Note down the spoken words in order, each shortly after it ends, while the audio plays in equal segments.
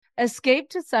Escape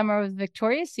to summer with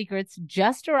Victoria's Secret's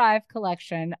just arrived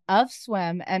collection of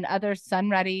swim and other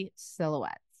sun-ready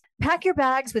silhouettes. Pack your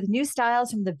bags with new styles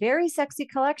from the Very Sexy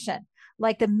collection,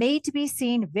 like the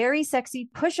made-to-be-seen Very Sexy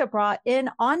push-up bra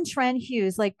in on-trend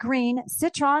hues like green,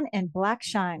 citron, and black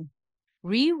shine.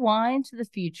 Rewind to the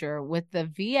future with the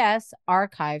VS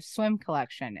Archive swim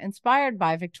collection, inspired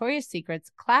by Victoria's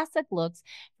Secret's classic looks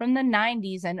from the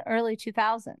 90s and early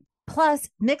 2000s. Plus,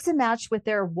 mix and match with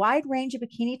their wide range of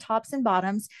bikini tops and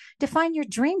bottoms to find your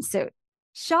dream suit.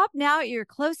 Shop now at your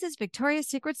closest Victoria's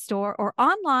Secret store or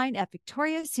online at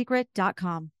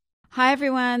victoriassecret.com. Hi,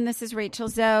 everyone. This is Rachel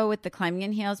Zoe with the Climbing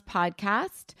in Heels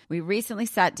podcast. We recently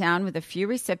sat down with a few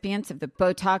recipients of the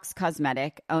Botox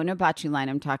Cosmetic,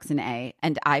 Onabotulinum Toxin A,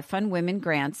 and iFund Women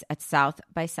grants at South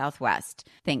by Southwest,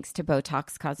 thanks to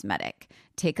Botox Cosmetic.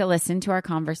 Take a listen to our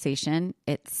conversation.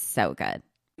 It's so good.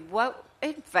 What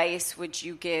advice would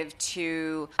you give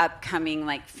to upcoming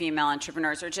female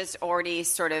entrepreneurs or just already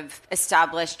sort of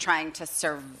established trying to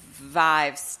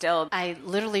survive still? I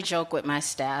literally joke with my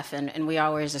staff and we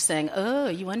always are saying, oh,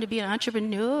 you want to be an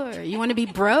entrepreneur? You want to be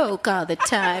broke all the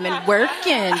time and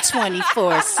working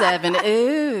 24/7.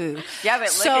 Ooh. Yeah,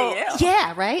 but look at you.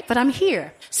 Yeah, right? But I'm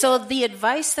here. So the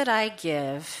advice that I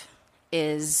give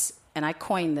is, and I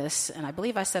coined this, and I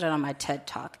believe I said it on my TED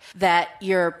Talk, that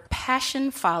your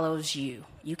passion follows you.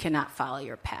 You cannot follow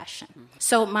your passion.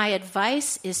 So my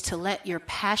advice is to let your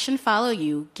passion follow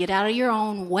you, get out of your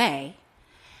own way,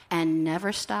 and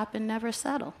never stop and never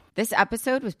settle. This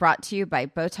episode was brought to you by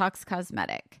Botox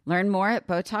Cosmetic. Learn more at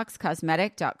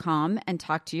BotoxCosmetic.com and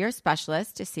talk to your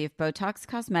specialist to see if Botox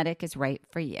Cosmetic is right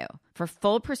for you. For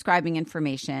full prescribing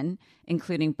information,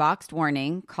 including boxed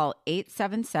warning, call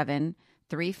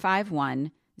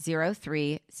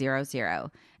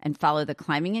 877-351-0300 and follow the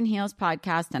Climbing in Heels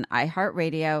podcast on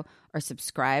iHeartRadio or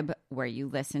subscribe where you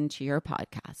listen to your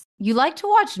podcast. You like to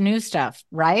watch new stuff,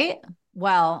 right?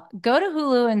 Well, go to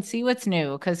Hulu and see what's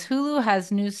new, because Hulu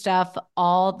has new stuff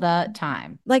all the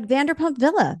time. Like Vanderpump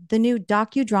Villa, the new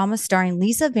docudrama starring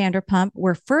Lisa Vanderpump,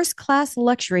 where first-class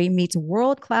luxury meets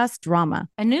world-class drama.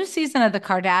 A new season of The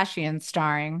Kardashians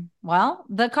starring, well,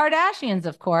 the Kardashians,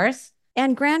 of course.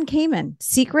 And Grand Cayman,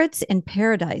 Secrets in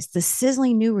Paradise, the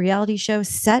sizzling new reality show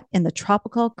set in the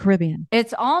tropical Caribbean.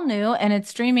 It's all new and it's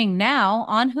streaming now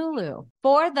on Hulu.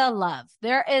 For the love,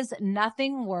 there is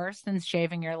nothing worse than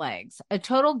shaving your legs. A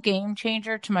total game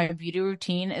changer to my beauty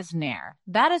routine is Nair.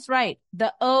 That is right,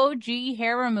 the OG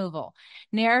hair removal.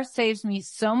 Nair saves me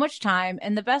so much time,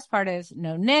 and the best part is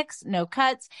no nicks, no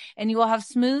cuts, and you will have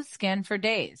smooth skin for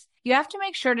days. You have to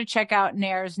make sure to check out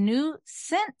Nair's new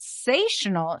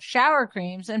sensational shower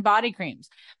creams and body creams.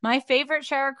 My favorite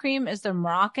shower cream is the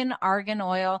Moroccan Argan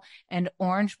Oil and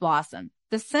Orange Blossom.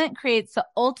 The scent creates the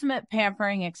ultimate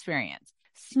pampering experience.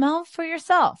 Smell for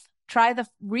yourself. Try the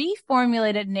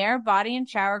reformulated Nair body and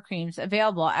shower creams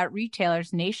available at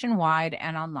retailers nationwide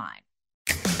and online.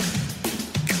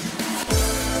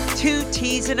 Two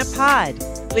Teas in a Pod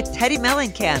with Teddy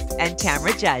Mellencamp and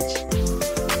Tamra Judge.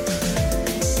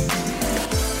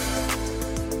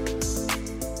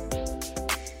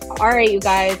 All right, you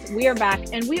guys, we are back,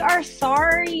 and we are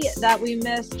sorry that we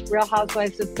missed Real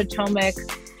Housewives of Potomac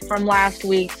from last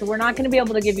week, so we're not going to be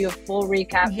able to give you a full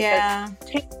recap. Yeah.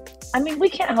 We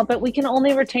can't help it. We can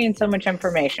only retain so much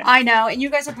information. I know, and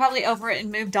you guys are probably over it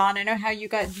and moved on. I know how you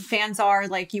guys fans are.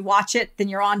 You watch it, then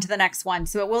you're on to the next one.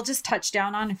 So we'll just touch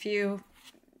down on a few.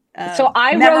 So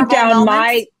I wrote down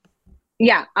moments.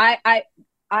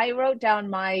 I wrote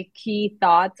down my key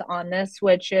thoughts on this,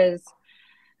 which is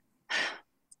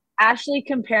Ashley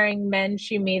comparing men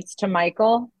she meets to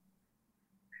Michael.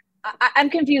 I'm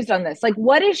confused on this.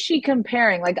 What is she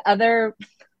comparing? Other,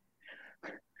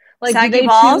 do they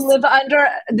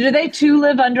two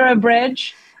live under a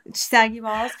bridge? Saggy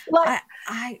balls. What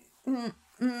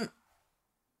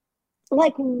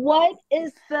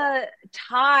is the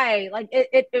tie?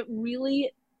 It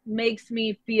really makes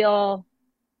me feel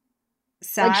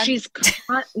sad.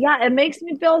 It makes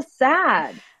me feel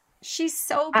sad. She's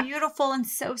so beautiful and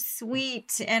so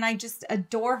sweet, and I just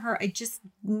adore her. I just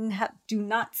do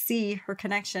not see her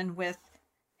connection with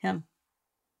him.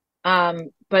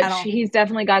 But he's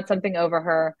definitely got something over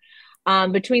her.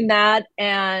 Between that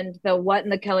and the what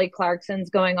and the Kelly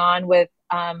Clarkson's going on with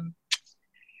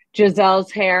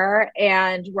Giselle's hair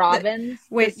and Robin's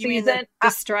you mean the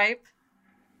stripe?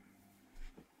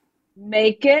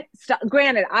 Make it stop.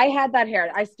 Granted, I had that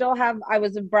hair. I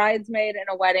was a bridesmaid in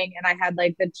a wedding, and I had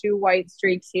the two white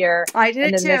streaks here. I did,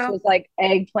 and then too. This was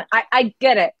eggplant. I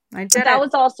get it. That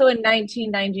was also in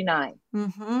 1999.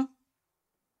 Mm-hmm.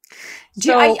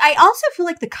 So I also feel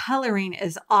like the coloring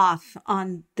is off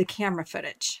on the camera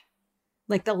footage.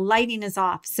 Like the lighting is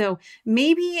off. So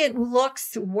maybe it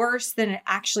looks worse than it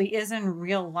actually is in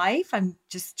real life. I'm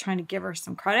just trying to give her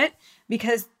some credit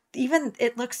because even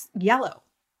it looks yellow.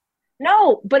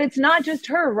 No, but it's not just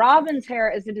her. Robin's hair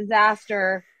is a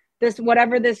disaster. This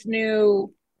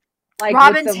new, like,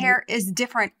 Robin's hair is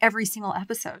different every single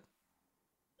episode.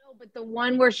 No, but the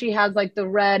one where she has like the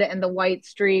red and the white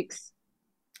streaks.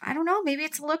 I don't know. Maybe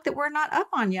it's a look that we're not up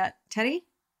on yet, Teddy.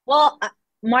 Well,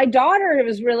 my daughter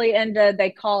was really into, they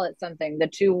call it something, the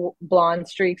two blonde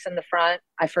streaks in the front.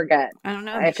 I forget. I don't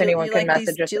know. If anyone can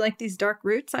message us. Do you like these dark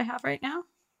roots I have right now?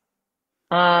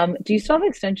 Do you still have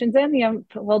extensions in? You haven't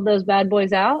pulled those bad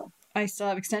boys out? I still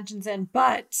have extensions in,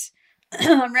 but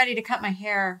I'm ready to cut my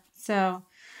hair. So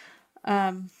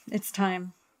it's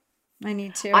time. I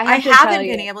need to. I haven't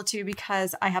been able to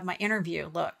because I have my interview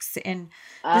looks. And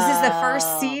this is the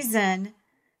first season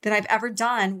that I've ever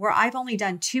done where I've only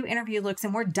done 2 interview looks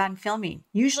and we're done filming.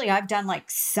 Usually I've done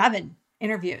like 7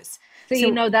 interviews. So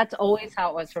you know, that's always how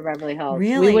it was for Beverly Hills.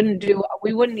 Really?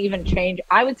 We wouldn't even change.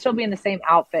 I would still be in the same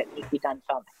outfit and be done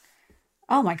filming.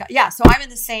 Oh my God. Yeah. So I'm in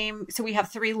the same, so we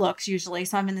have 3 looks usually.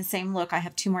 So I'm in the same look. I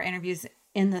have 2 more interviews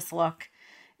in this look.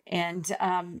 And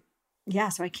yeah,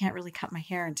 so I can't really cut my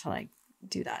hair until I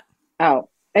do that. Oh,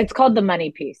 it's called the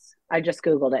money piece. I just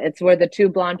Googled it. It's where the 2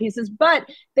 blonde pieces, but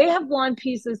they have blonde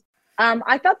pieces.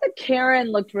 I thought that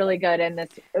Karen looked really good in this.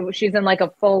 She's in like a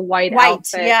full white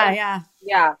outfit. Yeah.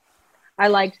 Yeah. I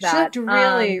liked that. She looked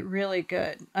really, really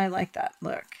good. I like that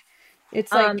look.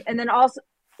 It's like, and then also,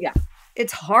 yeah,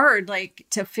 it's hard like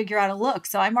to figure out a look.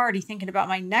 So I'm already thinking about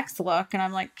my next look and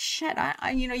I'm like, shit,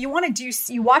 I you want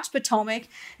to you watch Potomac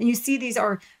and you see these,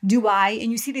 or Dubai,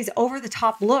 and you see these over the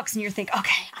top looks and you're thinking,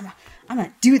 okay, I'm going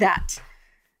to do that.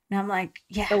 And I'm like,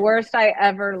 yeah. The worst I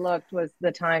ever looked was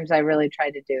the times I really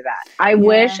tried to do that. I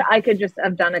wish I could just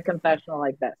have done a confessional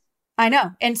like this. I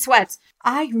know. And sweats.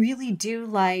 I really do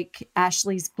like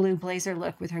Ashley's blue blazer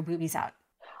look with her boobies out.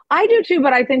 I do too,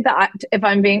 but I think that if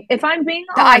I'm being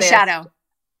honest, eyeshadow.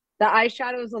 The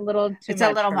eyeshadow is a little too much. It's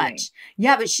a little much.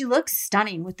 Yeah, but she looks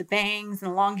stunning with the bangs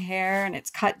and the long hair and it's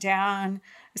cut down.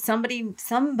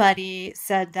 Somebody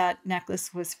said that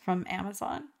necklace was from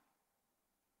Amazon.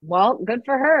 Well, good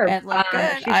for her. It looked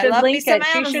good. She should link it.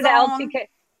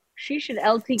 She should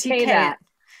LTK that.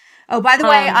 Oh, by the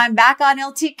way, I'm back on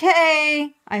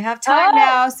LTK. I have time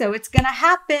now, so it's going to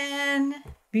happen.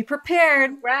 Be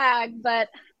prepared. Brag, but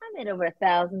I made over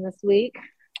 1,000 this week.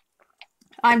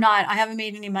 I'm not. I haven't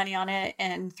made any money on it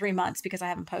in 3 months because I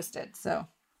haven't posted. So,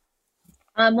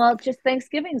 well, just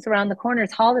Thanksgiving's around the corner.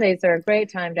 Holidays are a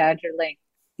great time to add your link.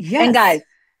 Yes. And guys,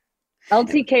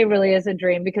 LTK really is a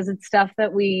dream because it's stuff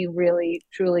that we really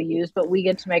truly use, but we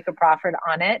get to make a profit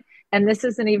on it. And this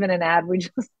isn't even an ad. We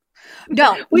just we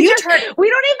don't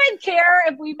even care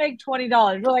if we make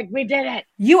 $20. We're like, we did it.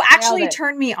 You actually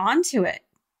turned me on to it.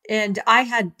 And I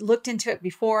had looked into it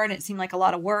before and it seemed like a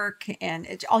lot of work. And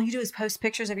all you do is post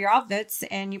pictures of your outfits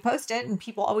and you post it and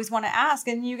people always want to ask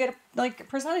and you get a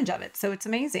percentage of it. So it's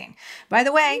amazing. By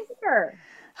the way,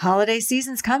 holiday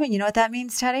season's coming. You know what that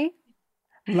means, Teddy?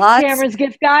 Tamara's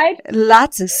gift guide.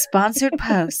 Lots of sponsored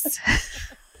posts.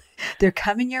 They're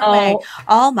coming your way.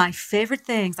 All my favorite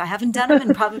things. I haven't done them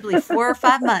in probably 4 or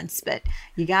 5 months, but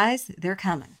you guys, they're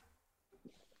coming.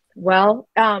 Well,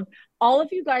 all of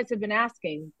you guys have been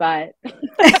asking, but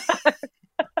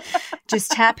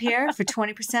just tap here for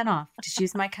 20% off. Just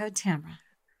use my code Tamara.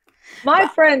 My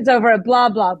friends over at blah,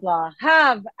 blah, blah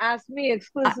have asked me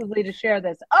exclusively to share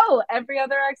this. Oh, every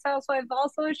other ex-housewife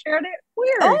also shared it?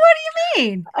 Weird. Oh, what do you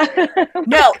mean?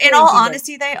 No, in all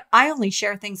honesty, I only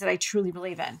share things that I truly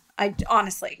believe in. I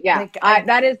honestly. Yeah,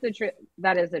 that is the truth.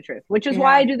 That is the truth, which is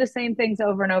why I do the same things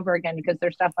over and over again because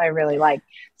there's stuff I really like,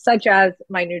 such as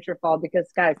my Nutrafol, because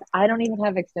guys, I don't even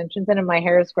have extensions in and my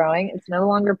hair is growing. It's no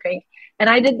longer pink. And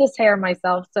I did this hair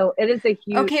myself. So it is a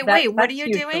huge. Okay, wait, what are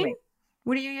you doing?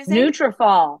 What are you using?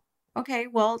 Nutrafol. Okay,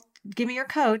 well, give me your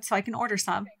code so I can order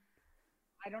some.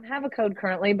 I don't have a code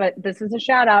currently, but this is a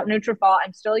shout out. Nutrafol.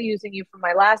 I'm still using you for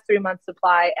my last 3 months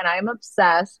supply, and I'm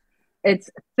obsessed. It's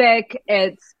thick.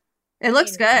 It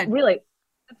looks good. Really,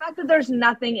 the fact that there's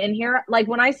nothing in here. Like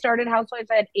when I started Housewives,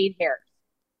 I had 8 hairs.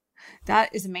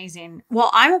 That is amazing.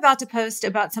 Well, I'm about to post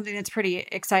about something that's pretty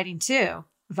exciting too.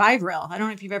 Vivril. I don't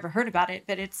know if you've ever heard about it,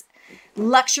 but it's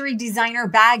luxury designer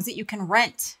bags that you can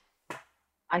rent.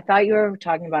 I thought you were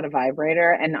talking about a vibrator,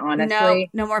 and honestly,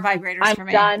 no more vibrators for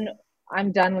me.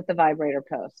 I'm done with the vibrator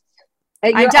posts.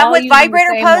 I'm done with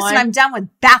vibrator posts, and I'm done with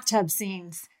bathtub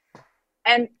scenes.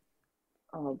 And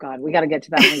oh God, we got to get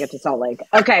to that when we get to Salt Lake.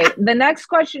 Okay, the next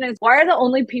question is: why are the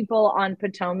only people on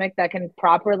Potomac that can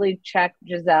properly check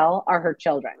Giselle are her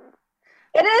children?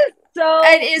 It is so.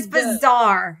 It is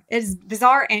bizarre. It is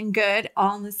bizarre and good,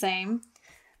 all in the same.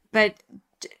 But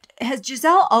has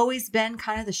Giselle always been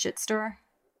kind of the shit stirrer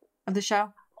of the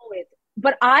show? Always.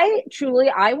 But I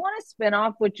want a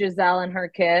spinoff with Giselle and her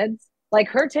kids, like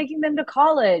her taking them to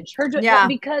college.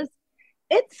 Because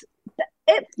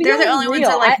they're the only ones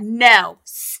that are like, no,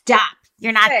 stop.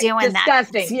 You're not doing disgusting.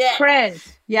 That. Disgusting. Cringe.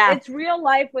 Yeah. It's real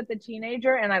life with a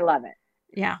teenager, and I love it.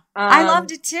 Yeah. I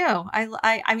loved it too.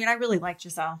 I mean, I really like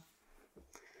Giselle.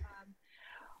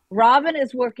 Robin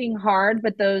is working hard,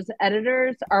 but those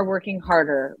editors are working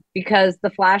harder because the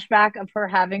flashback of her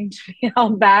having to be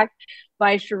held back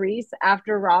by Charisse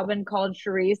after Robin called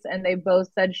Charisse and they both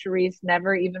said Charisse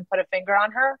never even put a finger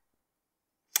on her.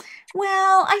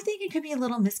 Well, I think it could be a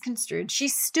little misconstrued. She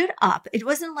stood up. It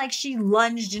wasn't like she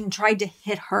lunged and tried to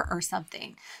hit her or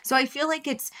something. So I feel like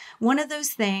it's one of those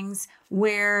things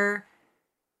where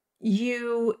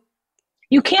you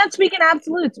can't speak in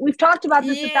absolutes. We've talked about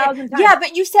this 1,000 times. Yeah,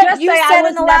 but you said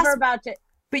in the last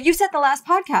But you said the last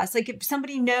podcast, like if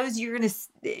somebody knows you're going to,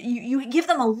 you give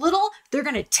them a little, they're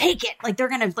going to take it. Like they're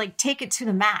going to like take it to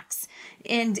the max.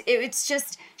 And it's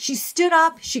just, she stood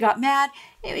up, she got mad.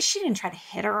 She didn't try to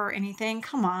hit her or anything.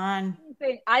 Come on.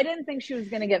 I didn't think she was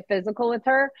going to get physical with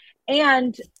her.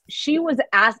 And she was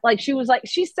asked,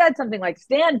 she said something like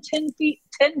stand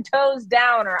 10 toes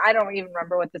down, or I don't even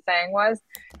remember what the saying was,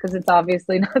 because it's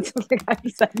obviously not something I've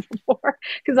said before,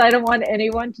 because I don't want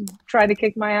anyone to try to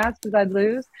kick my ass because I'd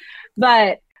lose.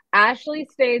 But Ashley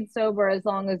stayed sober as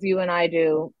long as you and I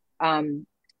do,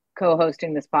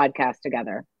 co-hosting this podcast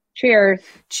together. Cheers.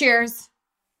 Cheers.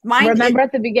 Remember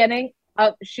at the beginning,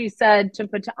 she said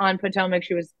on Potomac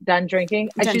she was done drinking.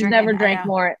 She's never drank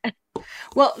more.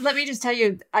 Well, let me just tell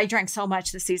you, I drank so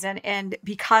much this season, and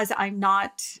because I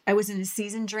wasn't a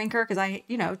seasoned drinker, because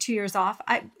 2 years off,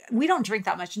 we don't drink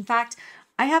that much. In fact,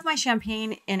 I have my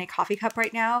champagne in a coffee cup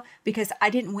right now because I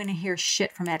didn't want to hear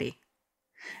shit from Eddie.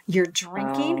 You're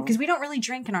drinking? Because we don't really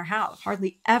drink in our house.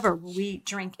 Hardly ever will we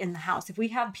drink in the house. If we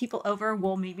have people over,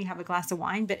 we'll maybe have a glass of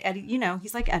wine. But Eddie,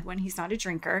 he's like Edwin. He's not a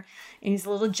drinker. And he's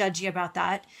a little judgy about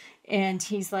that. And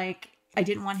he's like, I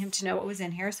didn't want him to know what was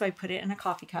in here. So I put it in a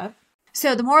coffee cup.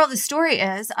 So the moral of the story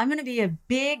is I'm going to be a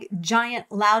big, giant,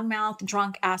 loudmouth,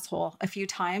 drunk asshole a few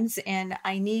times. And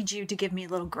I need you to give me a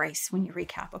little grace when you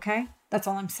recap. Okay? That's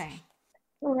all I'm saying.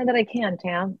 I don't know that I can,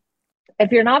 Tam.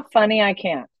 If you're not funny, I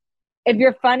can't. If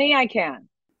you're funny, I can.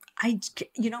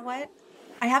 You know what?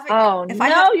 I haven't.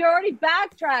 Oh, you're already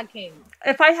backtracking.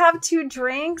 If I have 2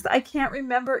 drinks, I can't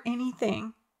remember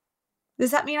anything.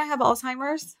 Does that mean I have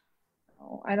Alzheimer's?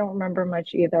 Oh, I don't remember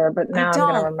much either, but now I'm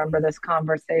going to remember this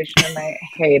conversation and I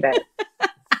hate it.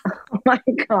 Oh my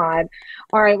God.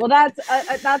 All right. Well, that's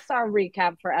our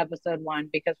recap for episode 1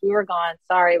 because we were gone.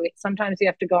 Sorry. Sometimes you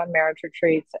have to go on marriage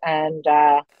retreats and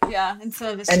and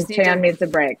so this Tam needs a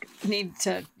break. Need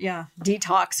to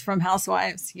detox from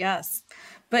Housewives. Yes.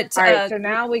 But all right, so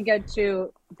now we get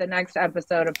to the next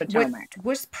episode of Potomac. Which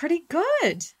was pretty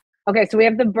good. Okay, so we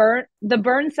have the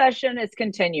burn session is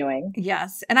continuing.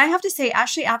 Yes. And I have to say,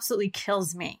 Ashley absolutely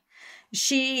kills me.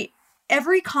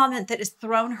 Every comment that is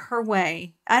thrown her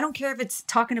way, I don't care if it's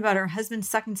talking about her husband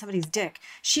sucking somebody's dick.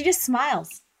 She just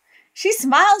smiles. She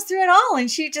smiles through it all and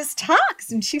she just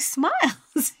talks and she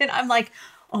smiles. And I'm like,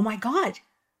 oh my God,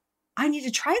 I need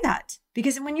to try that.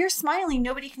 Because when you're smiling,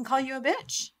 nobody can call you a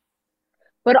bitch.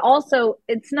 But also,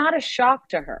 it's not a shock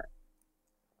to her.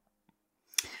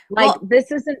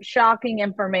 This isn't shocking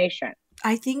information.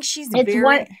 I think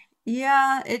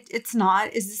it's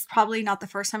not. Is this probably not the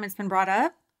first time it's been brought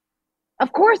up?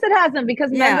 Of course it hasn't,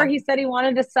 because remember he said he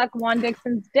wanted to suck Juan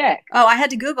Dixon's dick. Oh, I had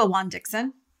to Google Juan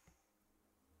Dixon.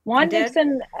 Juan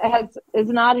Dixon is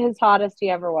not his hottest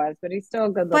he ever was, but he's still a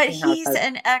good looking. But he's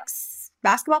an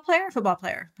ex-basketball player, football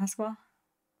player, basketball.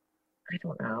 I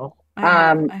don't know.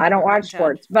 I don't watch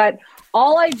sports, but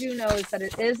all I do know is that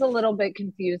it is a little bit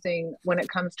confusing when it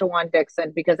comes to Juan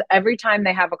Dixon, because every time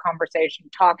they have a conversation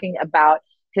talking about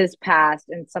his past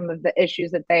and some of the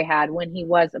issues that they had when he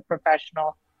was a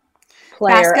professional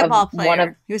player.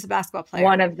 He was a basketball player.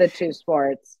 One of the 2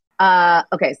 sports.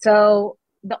 Okay, so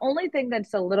the only thing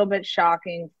that's a little bit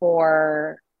shocking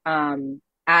for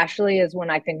Ashley is when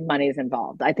I think money's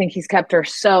involved. I think he's kept her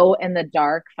so in the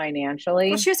dark financially.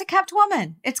 Well, she was a kept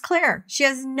woman. It's clear. She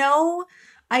has no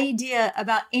idea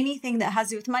about anything that has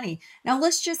to do with money. Now,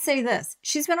 let's just say this.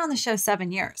 She's been on the show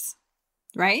 7 years,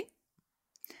 right?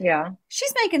 Yeah.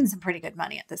 She's making some pretty good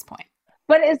money at this point.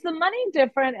 But is the money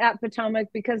different at Potomac?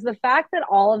 Because the fact that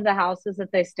all of the houses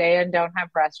that they stay in don't have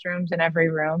restrooms in every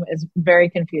room is very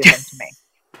confusing to me.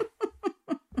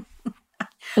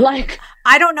 Like,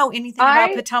 I don't know anything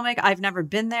about Potomac. I've never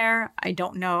been there. I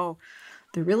don't know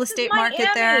the real estate market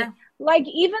there. Like,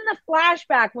 even the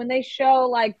flashback when they show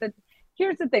like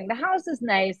here's the thing, the house is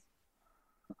nice.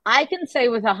 I can say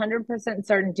with 100%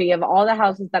 certainty of all the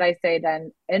houses that I stayed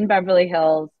in Beverly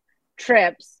Hills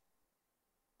trips,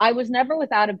 I was never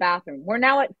without a bathroom. We're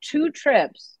now at 2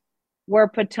 trips where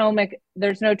Potomac,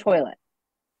 there's no toilet.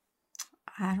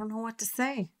 I don't know what to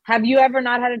say. Have you ever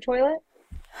not had a toilet?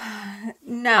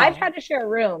 No. I've had to share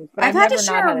rooms. But I've had to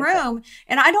share a room,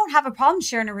 and I don't have a problem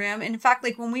sharing a room. And in fact,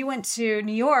 like when we went to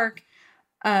New York,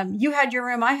 you had your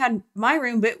room, I had my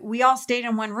room, but we all stayed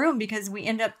in one room because we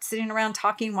ended up sitting around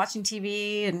talking, watching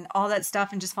TV and all that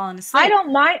stuff and just falling asleep. I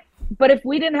don't mind, but if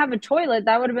we didn't have a toilet,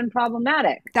 that would have been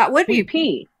problematic. That would be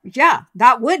pee. Yeah,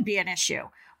 that would be an issue.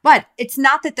 But it's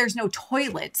not that there's no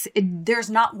toilets. There's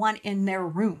not one in their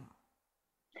room.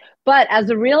 But as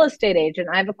a real estate agent,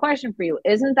 I have a question for you.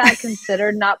 Isn't that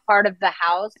considered not part of the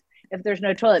house if there's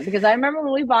no toilet? Because I remember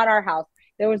when we bought our house,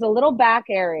 there was a little back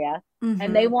area,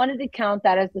 and they wanted to count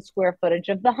that as the square footage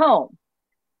of the home.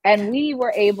 And we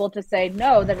were able to say,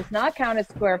 no, that does not count as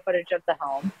square footage of the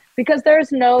home because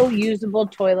there's no usable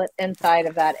toilet inside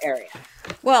of that area.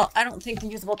 Well, I don't think the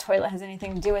usable toilet has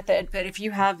anything to do with it. But if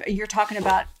you're talking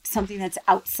about something that's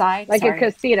outside. Like a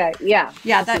casita. Yeah.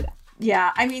 Yeah.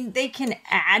 Yeah, I mean, they can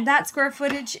add that square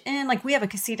footage in. Like we have a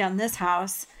casita in this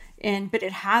house, but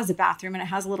it has a bathroom and it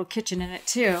has a little kitchen in it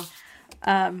too.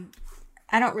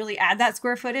 I don't really add that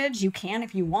square footage. You can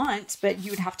if you want, but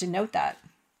you would have to note that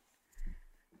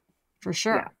for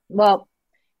sure. Yeah. Well,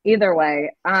 either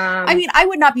way. I mean, I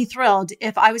would not be thrilled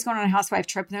if I was going on a housewife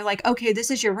trip and they're like, okay, this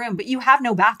is your room, but you have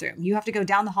no bathroom. You have to go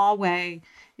down the hallway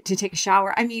to take a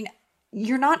shower. I mean,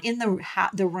 you're not in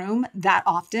the room that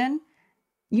often.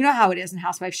 You know how it is in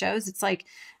housewife shows. It's like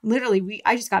literally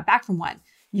I just got back from one.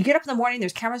 You get up in the morning,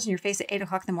 there's cameras in your face at 8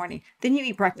 o'clock in the morning. Then you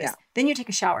eat breakfast. Yeah. Then you take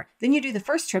a shower. Then you do the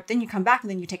first trip. Then you come back and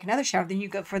then you take another shower. Then you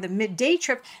go for the midday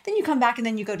trip. Then you come back and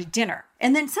then you go to dinner.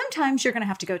 And then sometimes you're going to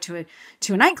have to go to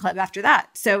a nightclub after that.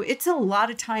 So it's a lot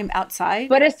of time outside.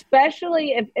 But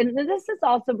especially and this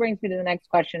also brings me to the next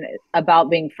question about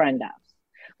being friend of.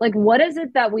 Like, what is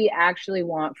it that we actually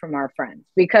want from our friends?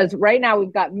 Because right now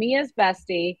we've got Mia's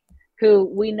bestie, who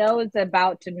we know is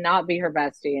about to not be her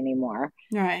bestie anymore,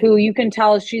 right? Who you can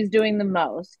tell she's doing the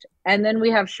most. And then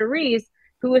we have Charrisse,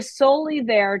 who is solely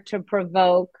there to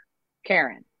provoke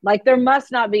Karen. Like, there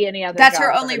must not be any other. That's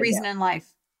her only reason in life,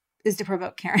 is to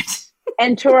provoke Karen.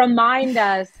 And to remind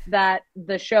us that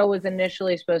the show was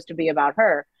initially supposed to be about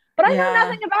her. But I know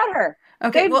nothing about her.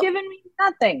 Okay, They've given me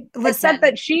nothing. Except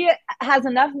that she has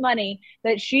enough money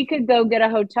that she could go get a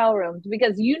hotel room.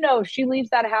 Because if she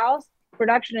leaves that house,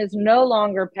 production is no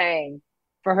longer paying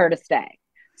for her to stay.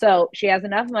 So she has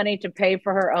enough money to pay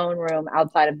for her own room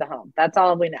outside of the home. That's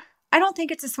all we know. I don't think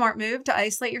it's a smart move to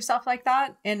isolate yourself like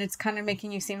that. And it's kind of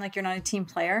making you seem like you're not a team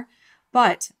player.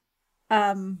 But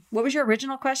what was your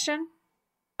original question?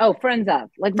 Oh, friends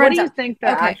of. Like, friends what do you think the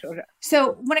actual...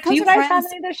 So when it comes to friends... Do you guys friends,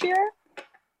 have any this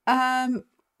year?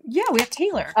 Yeah, we have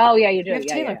Taylor. Oh, yeah, you do. We have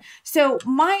Taylor. Yeah. So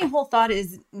my whole thought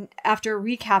is, after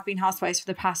recapping Housewives for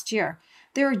the past year,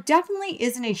 there definitely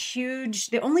isn't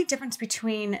the only difference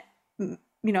between,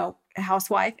 a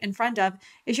housewife and friend of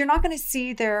is you're not going to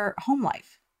see their home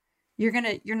life. You're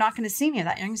not going to see any of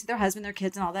that. You're going to see their husband, their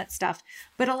kids and all that stuff.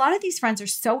 But a lot of these friends are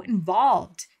so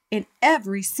involved in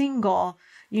every single,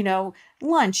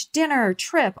 lunch, dinner,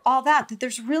 trip, all that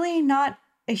there's really not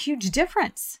a huge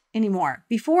difference anymore.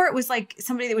 Before it was like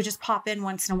somebody that would just pop in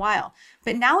once in a while.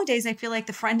 But nowadays I feel like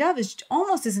the friend of is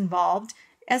almost as involved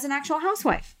as an actual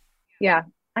housewife. Yeah,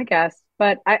 I guess.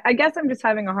 But I guess I'm just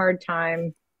having a hard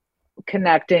time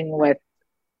connecting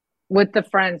with the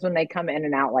friends when they come in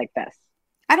and out like this.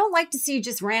 I don't like to see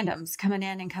just randoms coming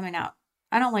in and coming out.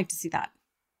 I don't like to see that.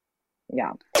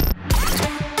 Yeah.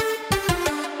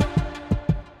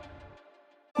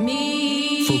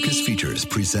 Focus Features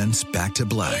presents Back to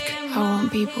Black. I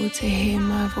want people to hear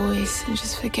my voice and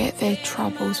just forget their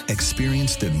troubles.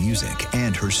 Experience the music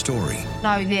and her story.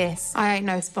 Know this, I ain't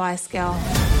no Spice Girl.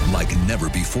 Like never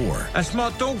before. That's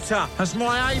my daughter. That's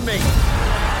my Amy.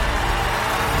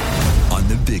 On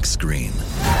the big screen.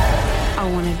 I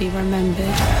want to be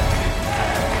remembered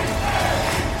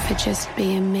for just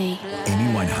being me.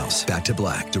 Amy Winehouse, Back to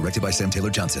Black. Directed by Sam Taylor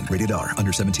Johnson. Rated R.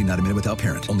 Under 17, not a minute without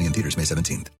parent. Only in theaters May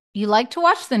 17th. You like to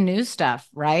watch the new stuff,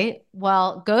 right?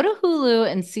 Well, go to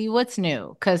Hulu and see what's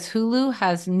new, because Hulu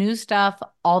has new stuff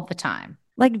all the time.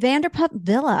 Like Vanderpump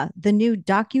Villa, the new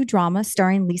docudrama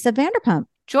starring Lisa Vanderpump.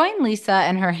 Join Lisa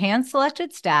and her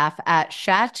hand-selected staff at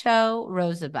Chateau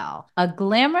Rosabelle, a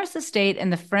glamorous estate in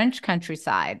the French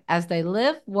countryside, as they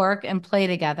live, work, and play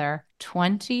together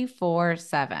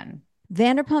 24/7.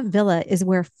 Vanderpump Villa is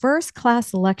where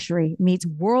first-class luxury meets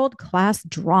world-class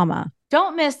drama.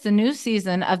 Don't miss the new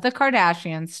season of The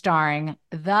Kardashians, starring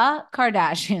The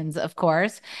Kardashians, of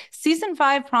course. Season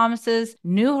 5 promises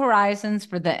new horizons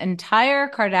for the entire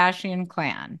Kardashian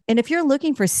clan. And if you're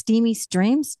looking for steamy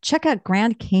streams, check out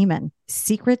Grand Cayman,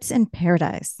 Secrets in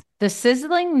Paradise. The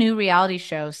sizzling new reality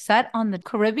show set on the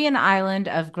Caribbean island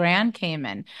of Grand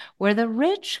Cayman, where the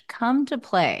rich come to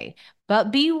play.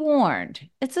 But be warned,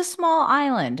 it's a small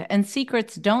island and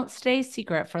secrets don't stay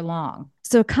secret for long.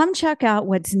 So come check out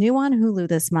what's new on Hulu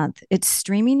this month. It's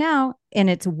streaming now and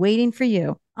it's waiting for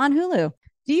you on Hulu.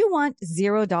 Do you want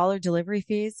 $0 delivery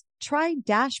fees? Try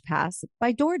Dash Pass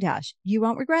by DoorDash. You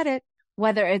won't regret it.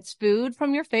 Whether it's food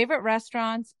from your favorite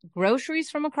restaurants, groceries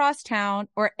from across town,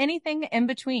 or anything in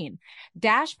between,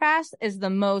 Dash Pass is the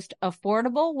most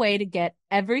affordable way to get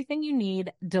everything you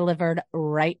need delivered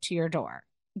right to your door.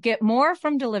 Get more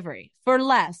from delivery for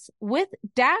less with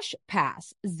Dash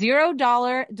Pass,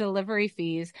 $0 delivery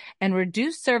fees, and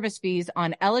reduced service fees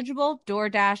on eligible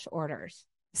DoorDash orders.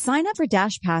 Sign up for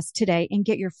Dash Pass today and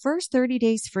get your first 30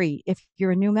 days free if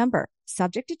you're a new member.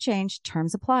 Subject to change,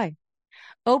 terms apply.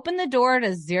 Open the door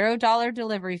to $0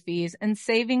 delivery fees and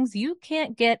savings you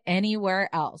can't get anywhere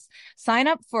else. Sign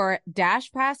up for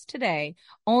Dash Pass today,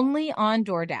 only on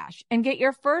DoorDash, and get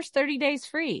your first 30 days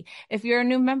free if you're a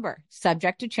new member.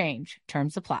 Subject to change.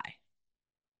 Terms apply.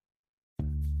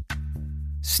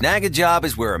 Snag a Job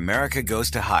is where America goes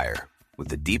to hire, with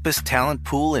the deepest talent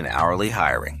pool in hourly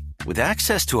hiring. With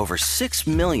access to over 6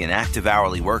 million active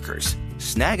hourly workers,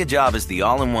 Snag a Job is the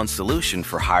all-in-one solution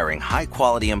for hiring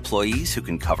high-quality employees who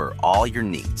can cover all your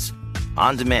needs.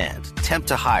 On demand, temp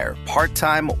to hire,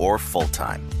 part-time or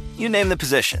full-time. You name the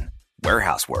position.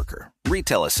 Warehouse worker,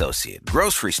 retail associate,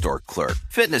 grocery store clerk,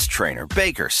 fitness trainer,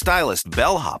 baker, stylist,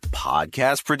 bellhop,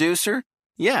 podcast producer.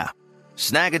 Yeah,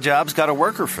 Snag a Job's got a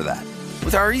worker for that.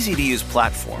 With our easy-to-use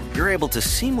platform, you're able to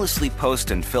seamlessly post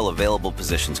and fill available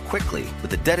positions quickly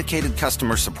with a dedicated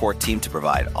customer support team to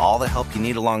provide all the help you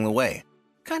need along the way.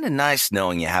 Kind of nice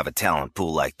knowing you have a talent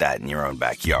pool like that in your own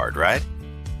backyard, right?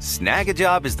 Snag a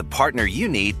Job is the partner you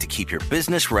need to keep your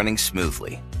business running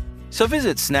smoothly. So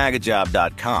visit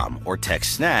snagajob.com or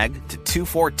text snag to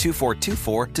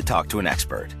 242424 to talk to an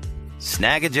expert.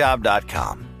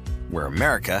 Snagajob.com, where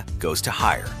America goes to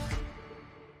hire.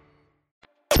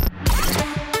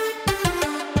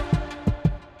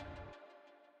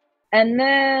 And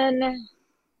then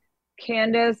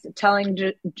Candace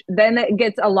then it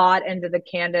gets a lot into the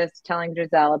Candace telling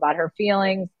Giselle about her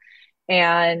feelings.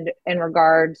 And in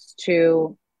regards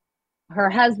to her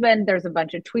husband, there's a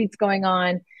bunch of tweets going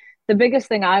on. The biggest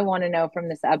thing I want to know from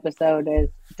this episode is,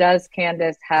 does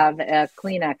Candace have a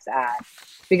Kleenex ad?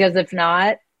 Because if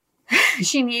not,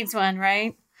 she needs one,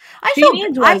 right? I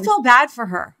feel bad for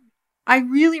her. I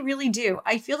really, really do.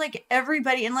 I feel like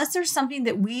everybody, unless there's something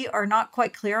that we are not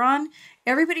quite clear on,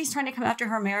 everybody's trying to come after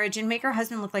her marriage and make her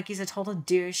husband look like he's a total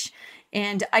douche.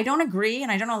 And I don't agree,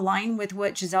 and I don't align with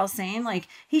what Giselle's saying. Like,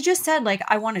 he just said, like,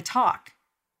 I want to talk.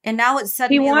 And now it's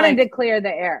suddenly he wanted to clear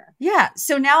the air. Yeah.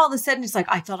 So now all of a sudden it's like,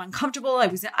 I felt uncomfortable.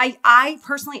 I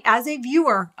personally, as a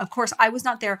viewer, of course, I was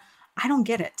not there. I don't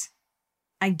get it.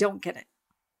 I don't get it.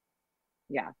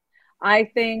 Yeah. I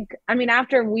think, I mean,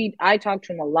 after I talked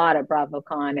to him a lot at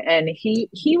BravoCon, and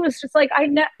he was just like, I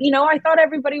thought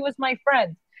everybody was my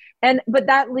friend. But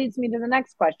that leads me to the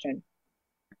next question.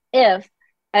 If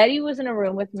Eddie was in a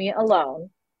room with me alone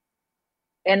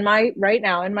right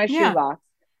now in my shoebox,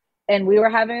 and we were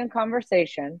having a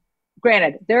conversation,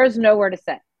 granted, there is nowhere to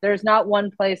sit. There's not one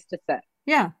place to sit.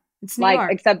 Yeah. It's New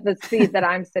York. Except the seat that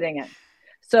I'm sitting in.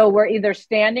 So we're either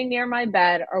standing near my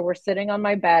bed, or we're sitting on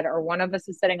my bed, or one of us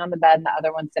is sitting on the bed and the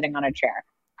other one's sitting on a chair.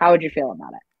 How would you feel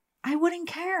about it? I wouldn't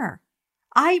care.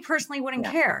 I personally wouldn't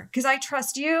care, because I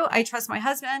trust you. I trust my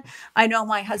husband. I know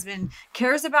my husband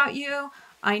cares about you.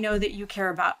 I know that you care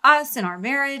about us and our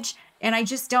marriage. And I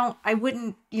just I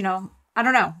wouldn't, I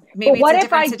don't know. Maybe it's a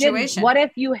different situation. What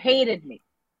if you hated me?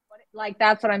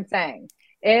 That's what I'm saying.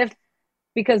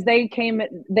 Because they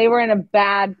were in a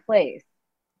bad place.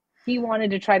 He wanted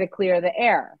to try to clear the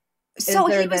air. So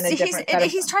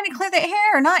he's trying to clear the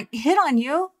air, not hit on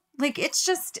you. Like, it's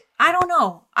just, I don't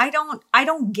know. I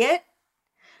don't get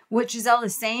what Giselle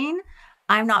is saying.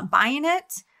 I'm not buying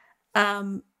it.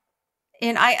 And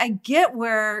I get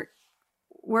where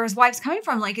his wife's coming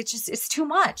from. Like, it's too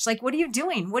much. Like, what are you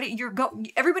doing?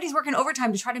 Everybody's working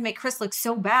overtime to try to make Chris look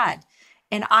so bad.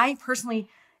 And I personally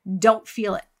don't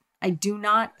feel it. I do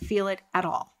not feel it at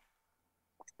all.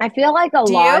 I feel like a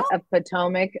lot of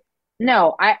Potomac.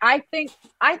 No, I think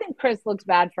Chris looks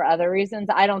bad for other reasons.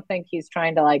 I don't think he's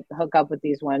trying to like hook up with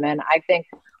these women. I think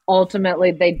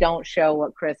ultimately they don't show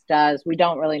what Chris does. We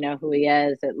don't really know who he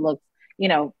is. It looks,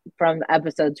 from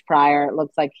episodes prior, it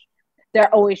looks like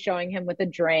they're always showing him with a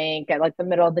drink at like the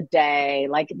middle of the day.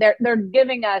 Like they're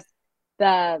giving us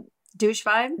the douche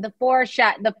vibe. The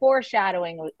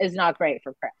foreshadowing is not great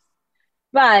for Chris.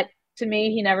 But to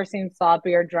me, he never seemed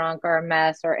sloppy or drunk or a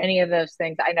mess or any of those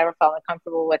things. I never felt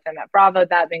uncomfortable with him at Bravo.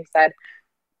 That being said,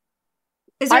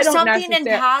 is there something in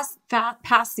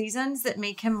past seasons that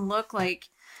make him look like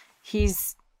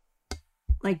he's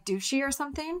like douchey or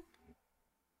something?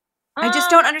 I just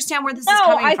don't understand where this is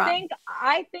coming from.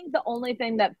 I think the only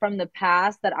thing that from the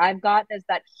past that I've gotten is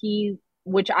that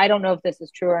which I don't know if this is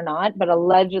true or not, but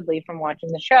allegedly from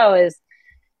watching the show is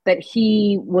that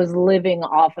he was living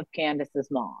off of Candace's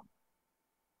mom.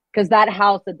 Because that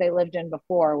house that they lived in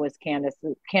before was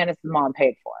Candace's mom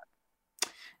paid for.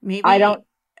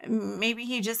 Maybe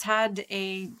he just had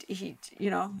an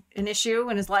issue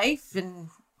in his life and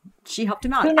she helped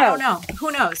him out. I don't know.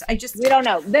 Who knows? We don't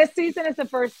know. This season is the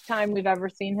first time we've ever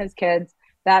seen his kids.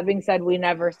 That being said, we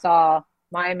never saw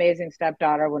My Amazing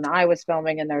Stepdaughter when I was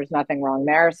filming and there was nothing wrong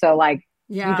there. So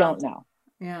you don't know.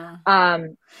 Yeah.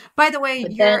 By the way,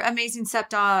 your amazing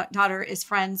stepdaughter is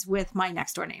friends with my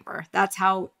next door neighbor. That's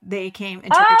how they came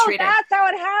and trick or treated. That's how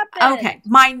it happened. Okay.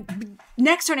 My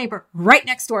next door neighbor, right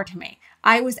next door to me.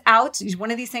 I was out. One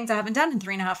of these things I haven't done in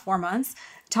 3.5, 4 months,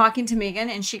 talking to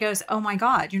Megan, and she goes, "Oh my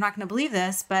God, you're not going to believe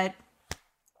this, but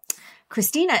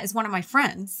Christina is one of my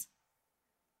friends.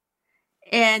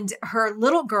 And her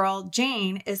little girl,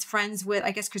 Jane, is friends with,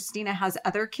 I guess Christina has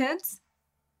other kids."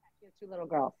 2 little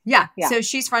girls. Yeah. So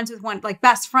she's friends with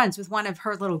best friends with one of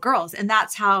her little girls. And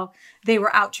that's how they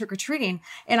were out trick-or-treating.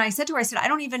 And I said to her, I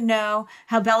don't even know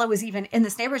how Bella was even in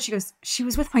this neighborhood. She goes, "She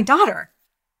was with my daughter."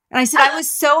 And I said, "I was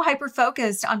so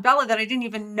hyper-focused on Bella that I didn't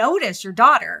even notice your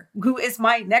daughter, who is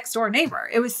my next door neighbor."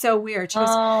 It was so weird. She goes,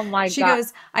 "Oh my God." She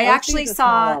goes, "I actually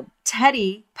saw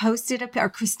Teddy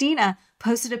Christina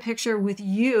posted a picture with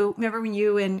you. Remember when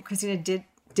you and Christina did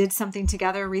something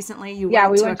together recently? We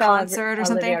went to a concert or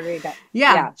something."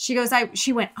 Yeah. She goes,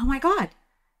 she went, "Oh my God,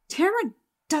 Tara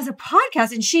does a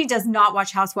podcast and she does not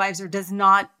watch Housewives or does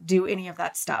not do any of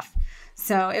that stuff."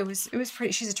 So it was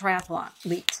pretty, she's a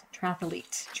triathlete.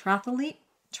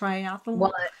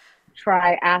 Well,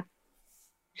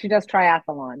 she does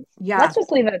triathlons. Yeah. Let's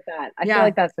just leave it at that. I feel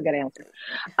like that's a good answer.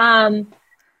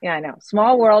 Yeah, I know.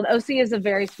 Small world. OC is a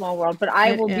very small world, but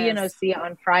I will be in OC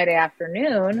on Friday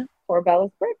afternoon for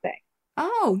Bella's birthday.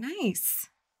 Oh, nice.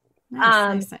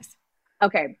 Nice.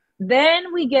 Okay.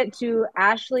 Then we get to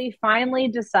Ashley finally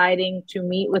deciding to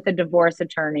meet with a divorce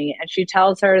attorney. And she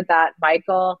tells her that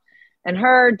Michael and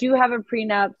her do have a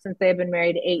prenup since they've been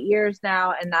married 8 years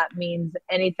now. And that means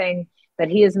anything that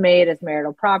he has made is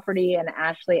marital property. And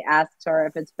Ashley asks her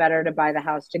if it's better to buy the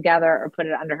house together or put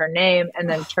it under her name. And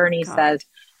then attorney says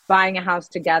buying a house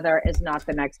together is not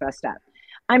the next best step.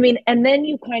 I mean, and then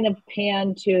you kind of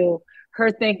pan to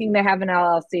her thinking they have an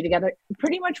LLC together.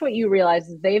 Pretty much what you realize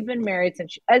is they've been married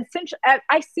since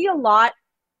I see a lot,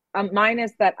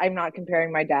 minus that I'm not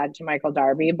comparing my dad to Michael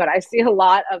Darby, but I see a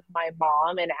lot of my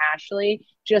mom and Ashley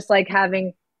just like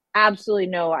having absolutely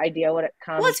no idea what it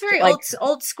comes. Well, it's very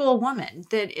old school woman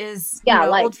that is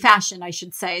old fashioned, I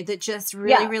should say, that just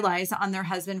really relies on their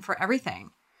husband for everything.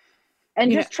 And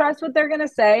just trust what they're going to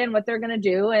say and what they're going to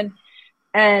do.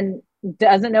 And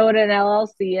doesn't know what an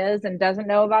LLC is and doesn't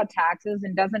know about taxes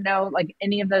and doesn't know like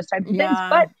any of those types of things.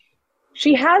 But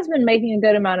she has been making a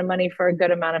good amount of money for a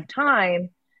good amount of time.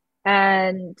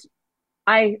 And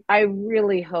I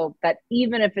really hope that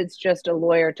even if it's just a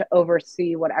lawyer to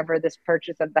oversee whatever this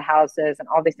purchase of the house is and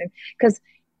all these things, because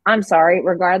I'm sorry,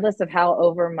 regardless of how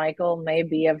over Michael may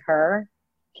be of her,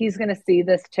 he's going to see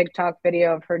this TikTok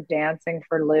video of her dancing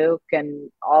for Luke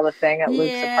and all the thing at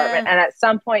Luke's apartment. And at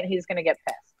some point he's going to get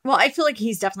pissed. Well, I feel like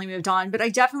he's definitely moved on, but I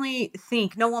definitely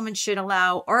think no woman should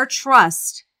allow or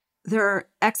trust their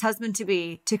ex-husband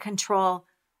to control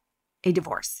a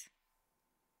divorce.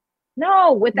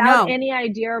 No, without any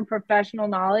idea or professional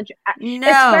knowledge. No.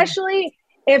 Especially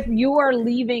if you are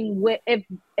leaving with, if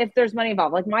there's money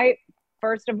involved. Like my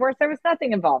first divorce, there was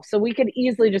nothing involved. So we could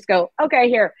easily just go, okay,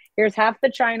 here's half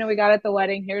the china we got at the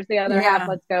wedding. Here's the other half.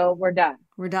 Let's go. We're done.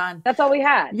 That's all we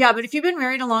had. Yeah. But if you've been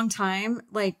married a long time,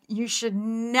 like you should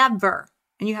never,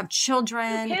 and you have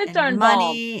children and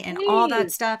money and all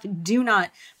that stuff, do not.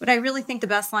 But I really think the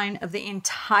best line of the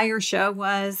entire show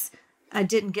was, "I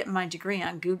didn't get my degree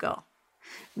on Google."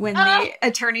 When the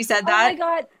attorney said that. Oh my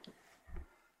God.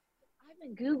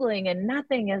 I've been Googling and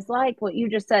nothing is like what you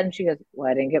just said. And she goes,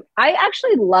 well, I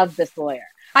actually love this lawyer.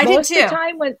 I Most did too. of the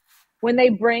time when they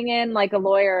bring in like a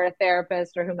lawyer or a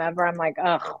therapist or whomever, I'm like,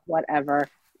 oh, whatever.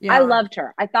 Yeah. I loved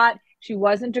her. I thought she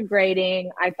wasn't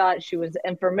degrading. I thought she was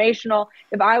informational.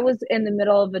 If I was in the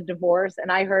middle of a divorce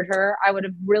and I heard her, I would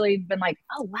have really been like,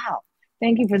 oh, wow.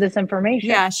 Thank you for this information.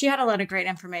 Yeah, she had a lot of great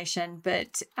information,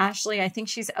 but Ashley, I think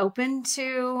she's open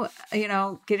to,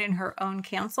 getting her own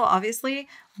counsel, obviously,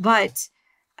 but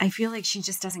I feel like she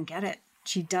just doesn't get it.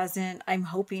 She doesn't. I'm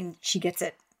hoping she gets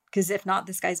it, because if not,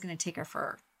 this guy's going to take her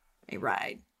for a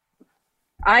ride.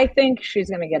 I think she's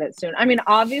going to get it soon. I mean,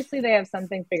 obviously they have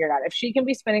something figured out. If she can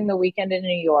be spending the weekend in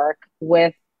New York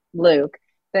with Luke,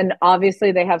 then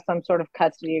obviously they have some sort of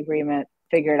custody agreement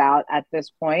figured out at this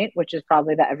point, which is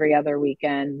probably the every other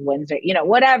weekend, Wednesday,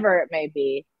 whatever it may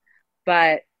be.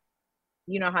 But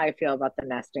you know how I feel about the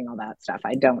nesting, all that stuff.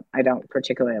 I don't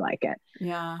particularly like it.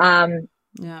 Yeah.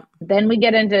 Yeah. Then we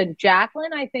get into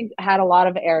Jacqueline, I think, had a lot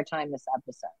of airtime this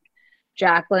episode.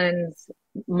 Jacqueline's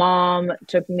mom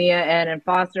took Mia in and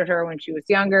fostered her when she was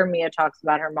younger. Mia talks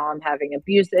about her mom having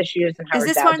abuse issues and how is her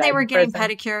this dad when they died were in getting prison.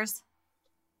 pedicures?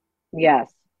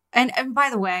 Yes. And by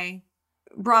the way,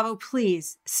 Bravo,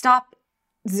 please stop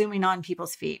zooming on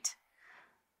people's feet.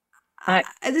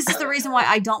 This is the reason why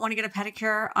I don't want to get a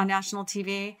pedicure on national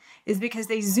TV, is because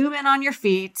they zoom in on your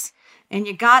feet and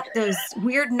you got those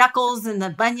weird knuckles and the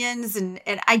bunions and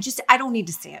I don't need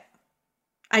to see it.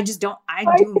 I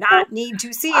do not need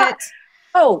to see it.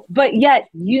 Oh, but yet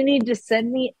you need to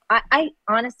send me. I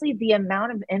honestly, the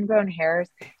amount of ingrown hairs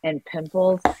and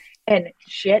pimples and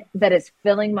shit that is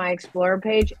filling my Explorer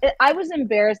page. I was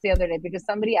embarrassed the other day because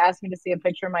somebody asked me to see a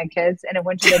picture of my kids and it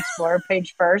went to the Explorer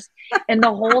page first. And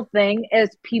the whole thing is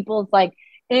people's like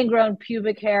ingrown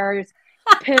pubic hairs,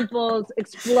 pimples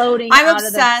exploding. I'm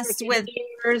obsessed with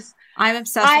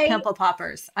pimple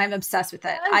poppers. I'm obsessed with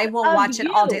it. I will watch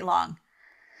it all day long.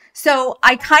 So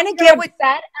I kind of get what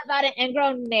upset about an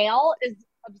ingrown nail is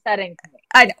upsetting to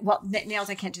me. Nails,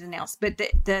 I can't do the nails, but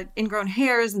the ingrown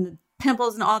hairs and the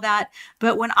pimples and all that.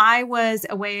 But when I was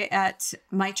away at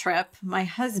my trip, my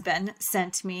husband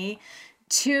sent me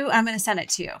I'm going to send it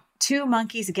to you, 2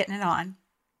 monkeys getting it on.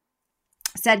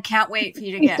 Said, can't wait for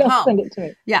you to get home. Send it to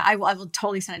me. Yeah, I will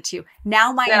totally send it to you.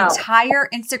 Now my entire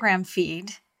Instagram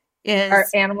feed is... Are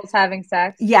animals having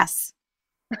sex? Yes.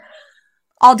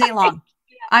 All day long.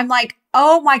 I'm like,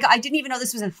 oh my God, I didn't even know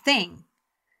this was a thing.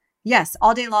 Yes,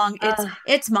 all day long.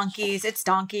 It's monkeys, it's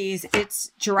donkeys,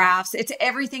 it's giraffes, it's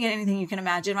everything and anything you can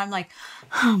imagine. I'm like,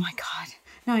 oh my God.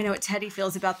 Now I know what Teddy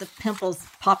feels about the pimples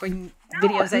popping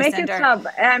videos I send her. Stop.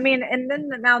 I mean, and then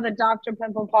now the Dr.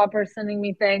 Pimple Popper is sending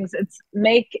me things. It's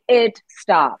make it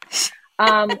stop.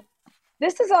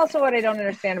 This is also what I don't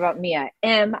understand about Mia,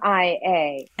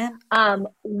 MIA.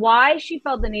 Why she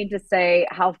felt the need to say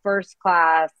how first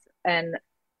class and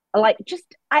like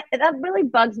that really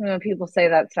bugs me when people say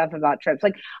that stuff about trips.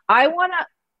 Like I want to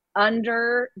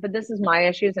but this is my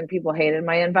issues and people hated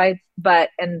my invites,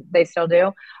 and they still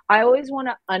do. I always want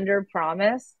to under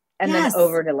promise and then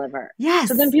over deliver. Yes.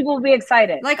 So then people will be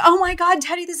excited. Like, oh my God,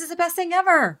 Teddy, this is the best thing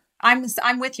ever.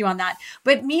 I'm with you on that.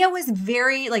 But Mia was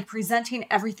very like presenting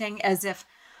everything as if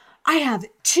I have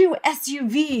 2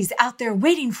 SUVs out there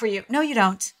waiting for you. No, you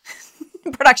don't.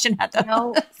 Production had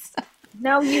those.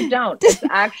 No, you don't. It's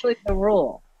actually the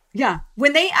rule. Yeah.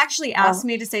 When they actually asked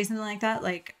me to say something like that,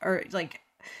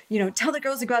 tell the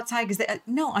girls to go outside because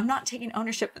no, I'm not taking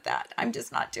ownership of that. I'm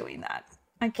just not doing that.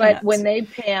 I can't. But when they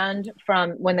panned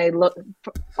when they look,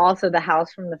 also the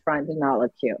house from the front did not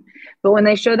look cute. But when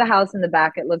they show the house in the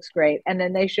back, it looks great. And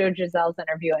then they show Giselle's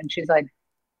interview and she's like,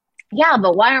 yeah,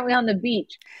 but why aren't we on the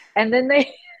beach? And then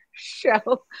they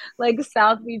show like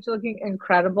South Beach looking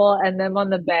incredible. And then on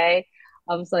the bay,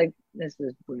 I was like, this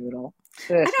is brutal.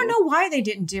 I don't know why they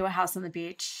didn't do a house on the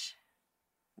beach.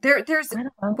 There's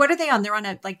what are they on? They're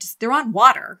on they're on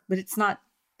water, but it's not.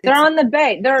 They're on the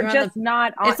bay. They're just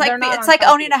not on. It's like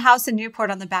owning a house in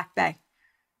Newport on the back bay.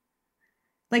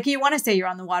 Like you want to say you're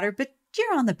on the water, but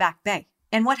you're on the back bay.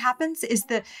 And what happens is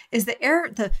the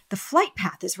flight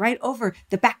path is right over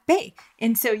the back bay.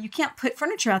 And so you can't put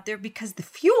furniture out there because the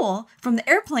fuel from the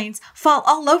airplanes fall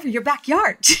all over your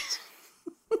backyard.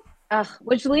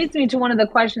 Which leads me to one of the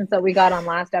questions that we got on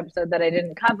last episode that I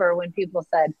didn't cover when people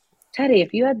said, Teddy,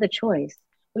 if you had the choice,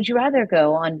 would you rather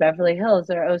go on Beverly Hills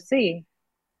or OC?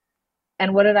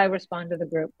 And what did I respond to the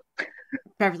group?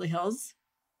 Beverly Hills.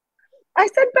 I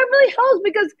said Beverly Hills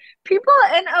because people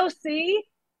in OC,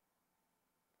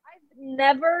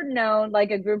 never known like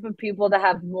a group of people to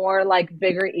have more like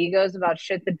bigger egos about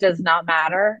shit that does not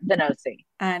matter than OC.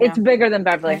 It's bigger than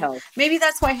Beverly Hills. Maybe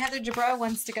that's why Heather Dubrow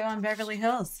wants to go on Beverly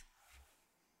Hills.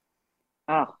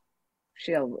 Oh,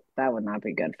 that would not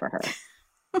be good for her.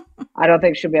 I don't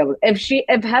think she'll be able to.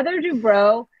 If Heather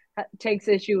Dubrow takes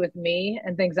issue with me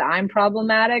and thinks I'm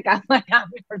problematic, I'm like,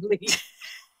 I'm gonna leave.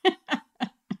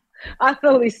 I'm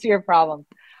the least of your problems.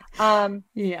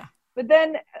 Yeah. But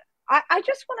then I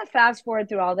just want to fast forward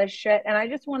through all this shit, and I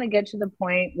just want to get to the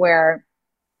point where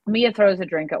Mia throws a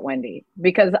drink at Wendy,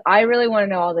 because I really want to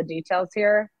know all the details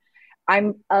here.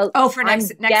 For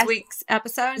next week's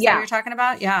episode? Is that what you're talking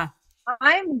about? Yeah.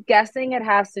 I'm guessing it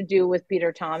has to do with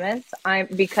Peter Thomas.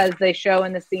 Because they show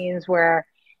in the scenes where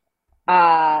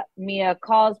Mia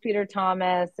calls Peter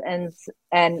Thomas, and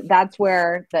that's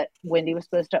where that Wendy was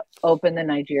supposed to open the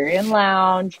Nigerian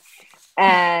lounge.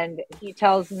 And he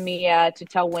tells Mia to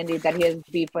tell Wendy that he has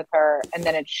beef with her. And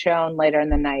then it's shown later in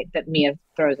the night that Mia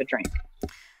throws a drink.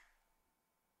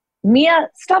 Mia,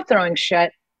 stop throwing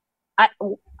shit.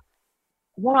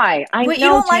 Why? You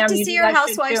don't like to see your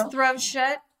housewives throw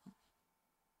shit?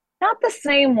 Not the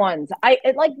same ones.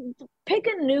 Pick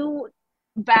a new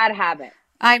bad habit.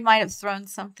 I might have thrown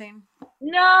something.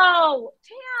 No,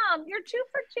 Tam, you're 2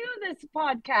 for 2 this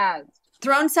podcast.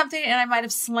 Thrown something, and I might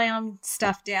have slammed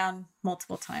stuff down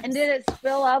multiple times. And did it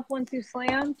spill up once you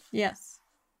slammed? Yes.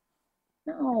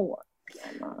 No.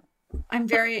 I'm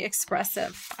very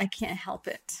expressive. I can't help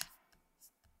it.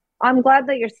 I'm glad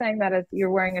that you're saying that as you're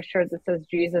wearing a shirt that says,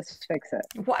 Jesus, fix it.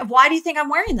 Why do you think I'm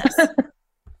wearing this?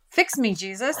 Fix me,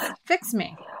 Jesus. Fix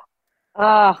me.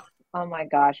 Oh my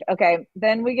gosh. Okay.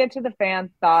 Then we get to the fan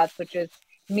thoughts, which is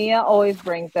Mia always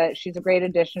brings it. She's a great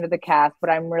addition to the cast, but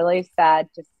I'm really sad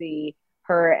to see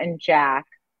her and Jack,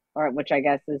 which I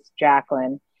guess is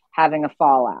Jacqueline, having a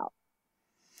fallout.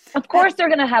 Of course they're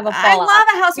going to have a fallout. I love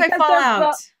a housewife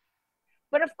fallout.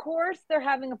 But of course they're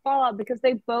having a fallout because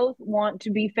they both want to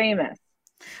be famous.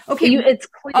 Okay. It's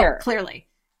clear. Clearly.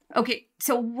 Okay.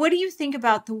 So what do you think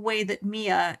about the way that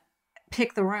Mia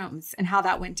picked the rooms and how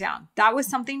that went down? That was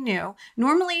something new.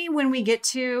 Normally when we get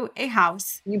to a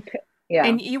house,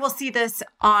 and you will see this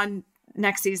on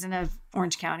next season of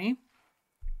Orange County,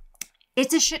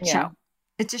 it's a shit show.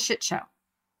 It's a shit show.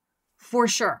 For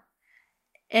sure.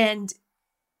 And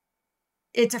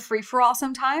it's a free-for-all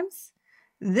sometimes.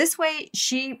 This way,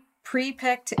 she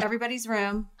pre-picked everybody's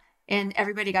room, and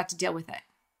everybody got to deal with it.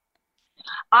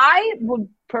 I would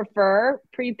prefer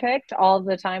pre-picked all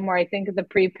the time. Where I think the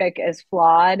pre-pick is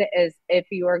flawed is if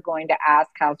you are going to ask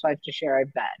housewives to share a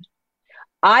bed.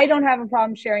 I don't have a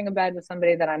problem sharing a bed with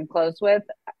somebody that I'm close with.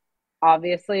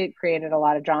 Obviously, it created a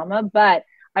lot of drama, but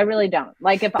I really don't.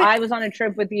 Like if I was on a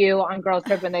trip with you on girls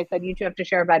trip and they said, you two have to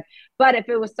share a bed. But if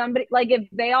it was somebody, like if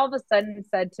they all of a sudden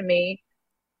said to me,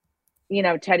 you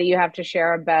know, Teddy, you have to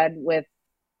share a bed with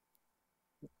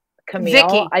Camille,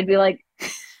 Vicky. I'd be like,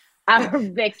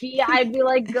 Vicky, I'd be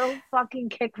like, go fucking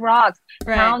kick rocks,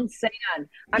 pound sand.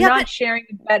 I'm not sharing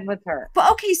a bed with her.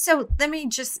 But okay, so let me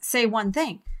just say one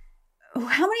thing.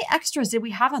 How many extras did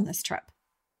we have on this trip?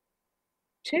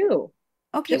 2.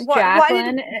 Okay,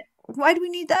 why do we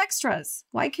need the extras?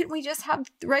 Why can't we just have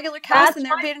the regular cast and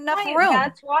there be enough room?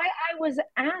 That's why I was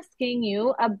asking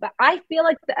you about. I feel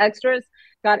like the extras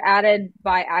got added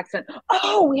by accident.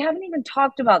 Oh, we haven't even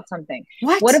talked about something.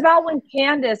 What about when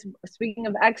Candace, speaking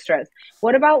of extras,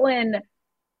 what about when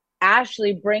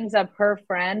Ashley brings up her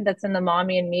friend that's in the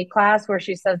Mommy and Me class where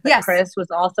she says that Chris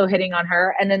was also hitting on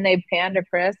her, and then they pan to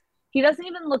Chris? He doesn't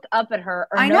even look up at her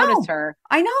or notice her.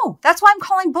 I know. That's why I'm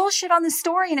calling bullshit on this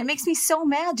story. And it makes me so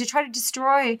mad to try to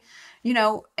destroy, you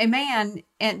know, a man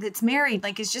and that's married.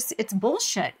 Like, it's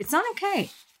bullshit. It's not okay.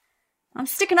 I'm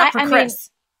sticking up for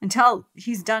Chris until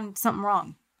he's done something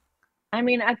wrong. I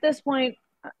mean, at this point,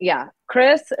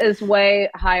 Chris is way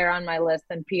higher on my list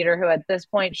than Peter, who at this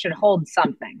point should hold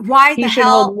something. Why he should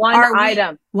hold one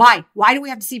item. Why? Why do we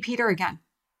have to see Peter again?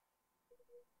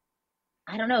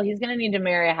 I don't know. He's going to need to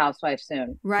marry a housewife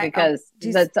soon. Right. Because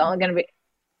that's all going to be.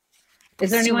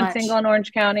 Is there anyone single in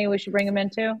Orange County we should bring him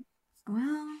into?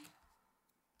 Well,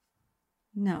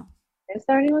 no. Is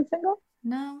there anyone single?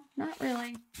 No, not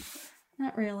really.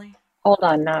 Not really. Hold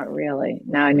on. Not really.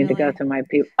 Now I need to go through my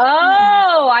people.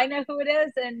 Oh, I know who it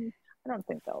is. And I don't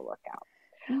think they'll work out.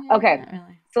 Yeah, okay.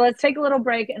 Really. So let's take a little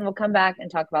break and we'll come back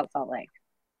and talk about Salt Lake.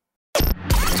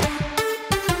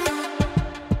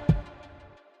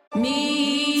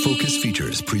 Focus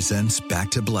Features presents Back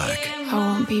to Black. I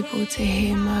want people to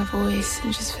hear my voice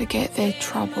and just forget their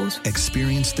troubles.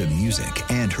 Experience the music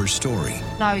and her story.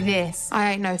 Know this.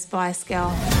 I ain't no Spice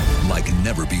Girl. Like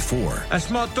never before. That's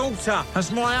my daughter.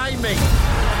 That's my Amy.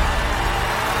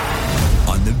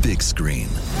 big screen.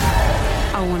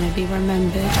 I want to be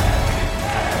remembered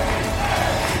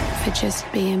for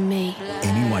just being me.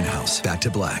 Amy Winehouse, Back to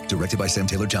Black, directed by Sam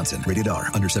Taylor Johnson. Rated R,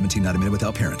 under 17, not a minute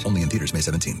without parent. Only in theaters May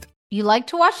 17th. You like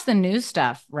to watch the new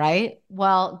stuff, right?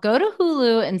 Well, go to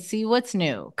Hulu and see what's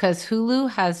new, because Hulu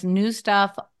has new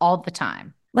stuff all the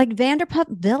time. Like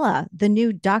Vanderpump Villa, the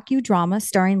new docudrama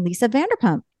starring Lisa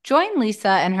Vanderpump. Join Lisa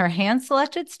and her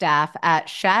hand-selected staff at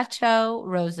Chateau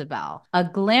Rosabelle, a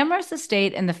glamorous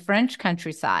estate in the French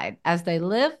countryside, as they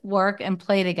live, work, and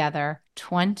play together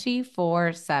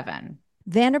 24/7.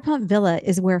 Vanderpump Villa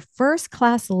is where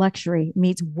first-class luxury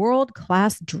meets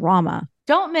world-class drama.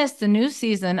 Don't miss the new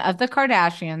season of The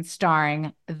Kardashians,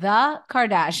 starring The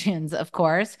Kardashians, of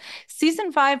course.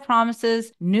 Season 5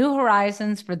 promises new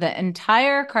horizons for the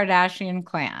entire Kardashian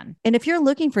clan. And if you're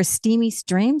looking for steamy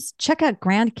streams, check out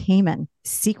Grand Cayman,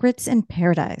 Secrets in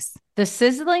Paradise. The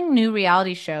sizzling new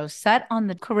reality show set on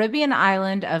the Caribbean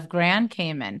island of Grand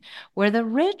Cayman, where the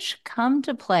rich come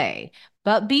to play.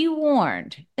 But be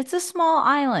warned, it's a small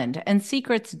island and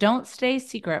secrets don't stay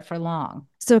secret for long.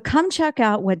 So come check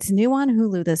out what's new on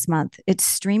Hulu this month. It's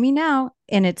streaming now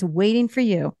and it's waiting for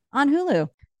you on Hulu.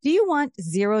 Do you want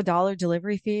 $0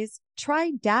 delivery fees?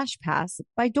 Try Dash Pass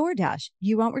by DoorDash.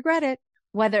 You won't regret it.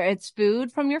 Whether it's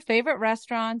food from your favorite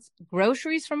restaurants,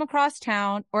 groceries from across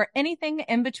town, or anything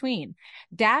in between,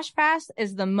 DashPass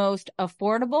is the most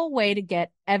affordable way to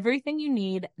get everything you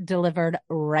need delivered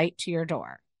right to your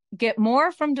door. Get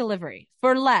more from delivery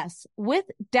for less with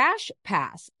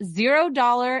DashPass.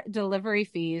 $0 delivery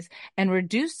fees and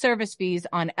reduced service fees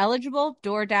on eligible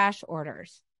DoorDash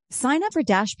orders. Sign up for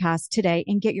Dash Pass today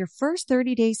and get your first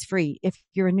 30 days free if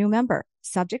you're a new member.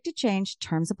 Subject to change,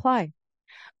 terms apply.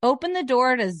 Open the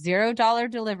door to $0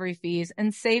 delivery fees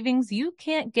and savings you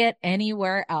can't get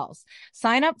anywhere else.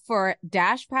 Sign up for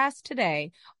Dash Pass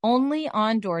today, only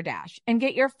on DoorDash, and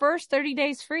get your first 30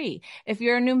 days free if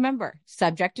you're a new member.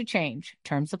 Subject to change,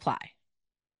 terms apply.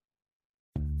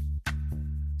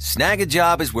 Snag a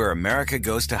Job is where America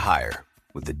goes to hire,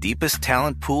 with the deepest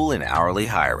talent pool in hourly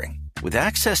hiring. With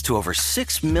access to over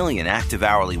 6 million active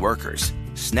hourly workers,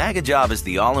 Snag a Job is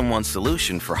the all-in-one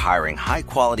solution for hiring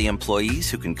high-quality employees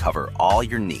who can cover all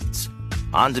your needs.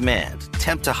 On demand,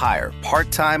 temp to hire,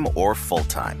 part-time or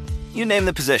full-time. You name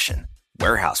the position.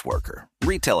 Warehouse worker,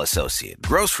 retail associate,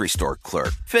 grocery store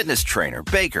clerk, fitness trainer,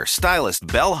 baker, stylist,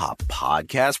 bellhop,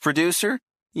 podcast producer.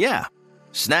 Yeah,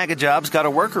 Snag a Job's got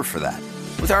a worker for that.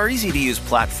 With our easy-to-use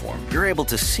platform, you're able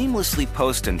to seamlessly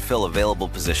post and fill available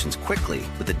positions quickly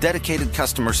with a dedicated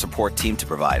customer support team to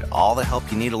provide all the help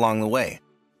you need along the way.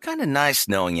 Kind of nice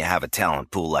knowing you have a talent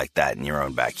pool like that in your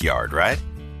own backyard, right?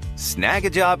 Snag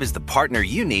a Job is the partner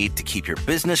you need to keep your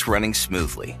business running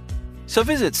smoothly. So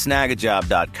visit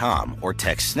snagajob.com or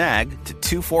text snag to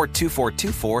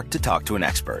 242424 to talk to an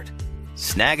expert.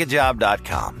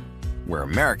 Snagajob.com, where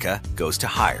America goes to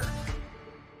hire.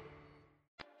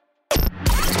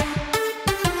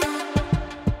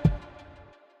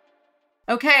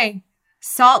 Okay,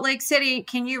 Salt Lake City,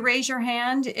 can you raise your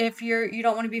hand if you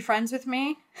don't want to be friends with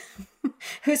me?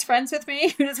 Who's friends with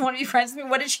me? Who doesn't want to be friends with me?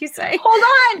 What did she say? Hold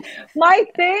on. My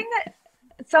thing,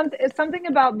 something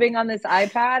about being on this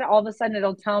iPad, all of a sudden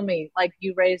it'll tell me, like,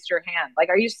 you raised your hand. Like,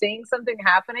 are you seeing something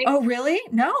happening? Oh, really?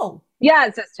 No. Yeah,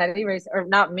 it says Teddy raised, or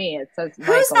not me. It says Who's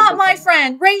Michael not my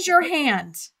friend? Raise your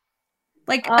hand.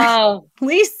 Like, oh,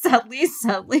 Lisa.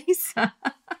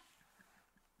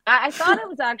 I thought it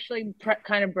was actually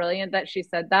kind of brilliant that she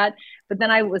said that, but then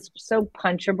I was so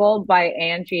punchable by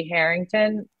Angie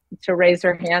Harrington to raise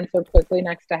her hand so quickly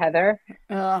next to Heather.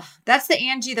 Ugh, that's the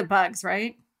Angie that bugs,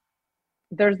 right?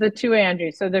 There's the two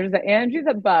Angies. So there's the Angie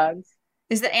that bugs.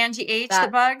 Is the Angie H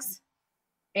that bugs?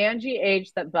 Angie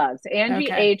H that bugs.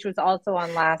 Angie Okay. H was also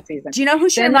on last season. Do you know who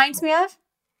she Then- reminds me of?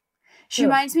 She Who?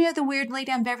 reminds me of the weird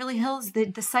lady on Beverly Hills,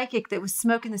 the psychic that was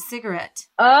smoking the cigarette.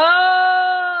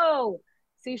 Oh,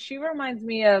 see, she reminds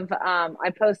me of,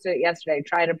 I posted it yesterday,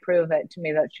 try to prove it to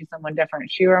me that she's someone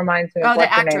different. She reminds me of Oh, the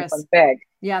what's her name actress. from Big.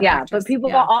 Yeah, the Yeah, actress, but people,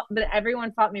 yeah. but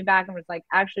everyone fought me back and was like,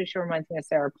 actually, she reminds me of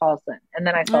Sarah Paulson. And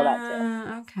then I saw that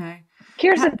too. Okay.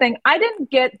 Here's the thing. I didn't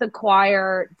get the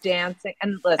choir dancing.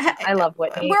 And listen, I love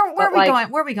Whitney. Where are but, we going?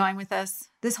 Where are we going with this?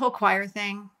 This whole choir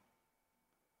thing.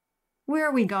 Where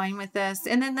are we going with this?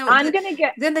 And then the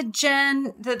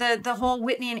whole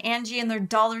Whitney and Angie and their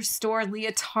dollar store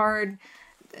leotard.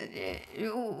 And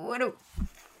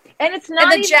it's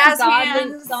not the even jazz a godly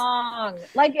hands. song.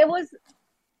 Like, it was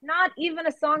not even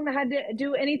a song that had to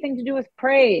do anything to do with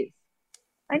praise.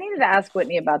 I needed to ask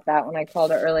Whitney about that when I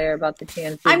called her earlier about the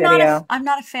TNC video. I'm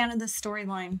not a fan of this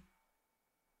storyline.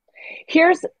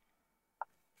 Here's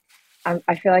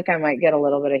I feel like I might get a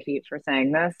little bit of heat for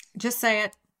saying this. Just say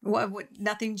it. What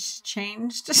nothing's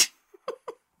changed.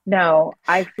 No,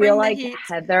 I feel like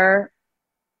Heather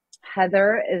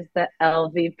is the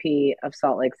LVP of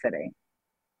Salt Lake City.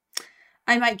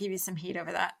 I might give you some heat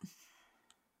over that.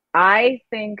 I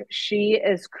think she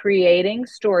is creating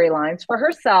storylines for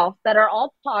herself that are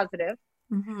all positive,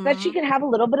 that she can have a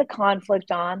little bit of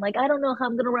conflict on. Like, I don't know how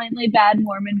I'm going to write my bad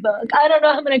Mormon book. I don't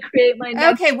know how I'm going to create my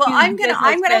next. Okay, well, I'm gonna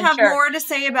have more to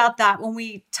say about that when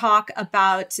we talk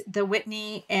about the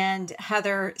Whitney and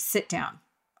Heather sit down.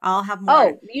 I'll have more.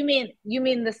 Oh, you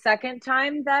mean the second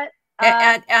time that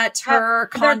at her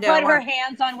condo, put her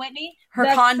hands on Whitney, her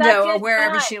condo, or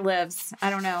wherever she lives.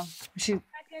 I don't know.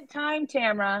 Second time,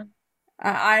 Tamra.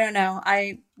 I don't know.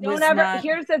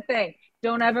 Here's the thing: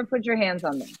 don't ever put your hands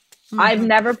on me. I've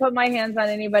never put my hands on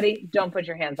anybody. Don't put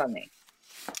your hands on me.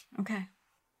 Okay.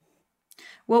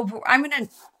 Well, I'm going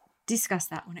to discuss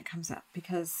that when it comes up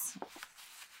because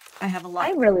I have a lot.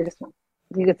 I really just.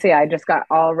 You could see I just got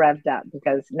all revved up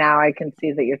because now I can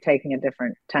see that you're taking a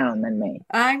different tone than me.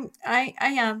 I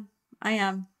am.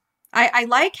 I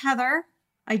like Heather.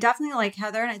 I definitely like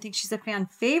Heather, and I think she's a fan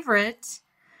favorite,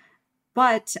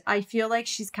 but I feel like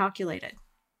she's calculated.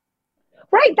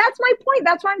 Right. That's my point.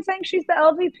 That's why I'm saying she's the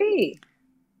LVP.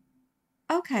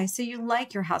 Okay. So you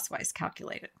like your housewives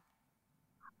calculated.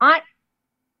 I'm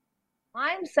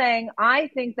saying I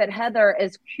think that Heather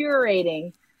is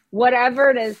curating whatever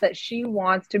it is that she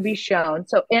wants to be shown.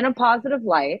 So in a positive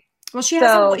light. Well, she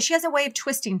has a way of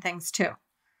twisting things too.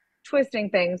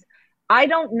 I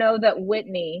don't know that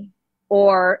Whitney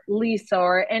or Lisa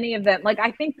or any of them, like,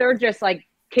 I think they're just like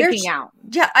kicking out.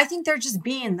 Yeah. I think they're just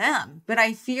being them, but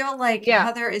I feel like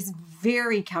Heather is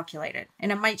very calculated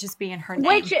and it might just be in her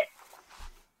name.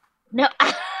 No,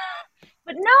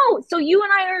 but no. So you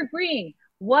and I are agreeing.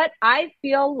 What I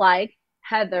feel like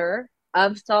Heather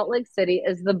of Salt Lake City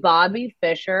is the Bobby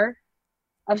Fischer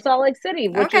of Salt Lake City,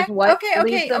 which is what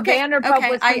Lisa Vanderpump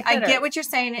was considered. I get what you're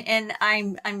saying, and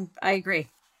I agree.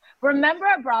 Remember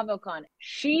at BravoCon,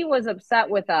 she was upset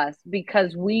with us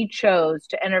because we chose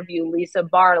to interview Lisa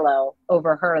Barlow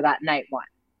over her that night one.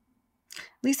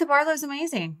 Lisa Barlow's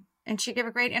amazing, and she gave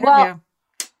a great interview. Well,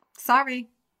 sorry.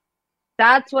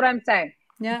 That's what I'm saying.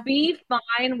 Yeah. Be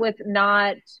fine with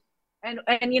not...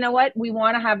 And you know what? We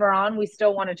want to have her on. We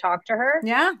still want to talk to her.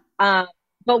 Yeah.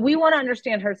 But we want to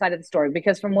understand her side of the story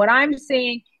because from what I'm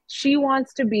seeing, she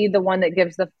wants to be the one that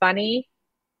gives the funny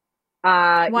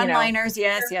one-liners.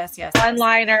 Yes.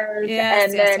 One-liners.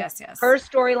 Yes. Her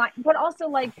storyline. But also,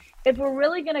 like, if we're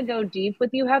really going to go deep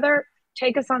with you, Heather,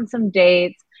 take us on some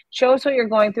dates. Show us what you're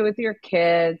going through with your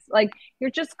kids. Like, you're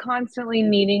just constantly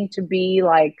needing to be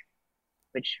like,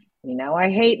 which, I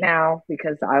hate now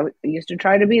because I used to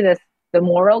try to be the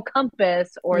moral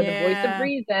compass or the voice of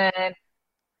reason.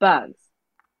 Bugs.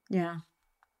 Yeah.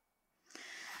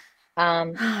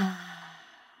 But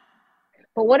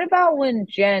what about when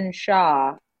Jen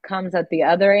Shah comes at the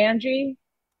other Angie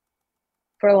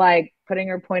for like putting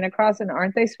her point across, and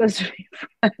aren't they supposed to be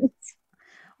friends?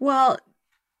 Well,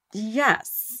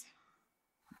 yes.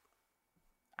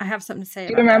 I have something to say.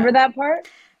 Do you remember that part?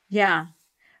 Yeah.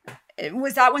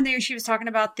 Was that when she was talking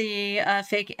about the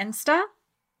fake Insta?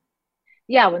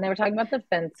 Yeah, when they were talking about the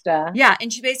Finsta. Yeah,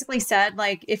 and she basically said,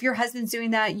 like, if your husband's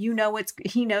doing that,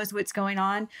 he knows what's going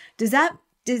on. Does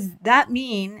that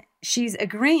mean she's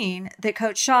agreeing that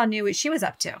Coach Shah knew what she was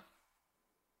up to?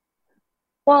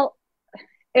 Well,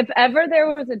 if ever there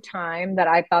was a time that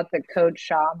I thought that Coach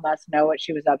Shah must know what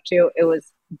she was up to, it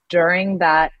was during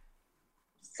that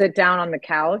sit down on the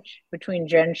couch between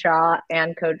Jen Shah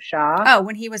and Coach Shah. Oh,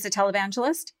 when he was a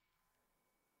televangelist?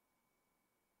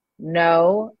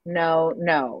 No.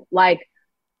 Like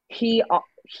he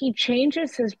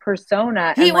changes his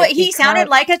persona. He sounded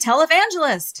like a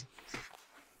televangelist.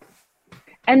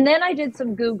 And then I did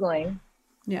some Googling.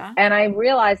 Yeah. And I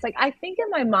realized, like, I think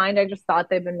in my mind, I just thought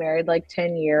they've been married like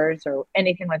 10 years or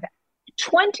anything like that.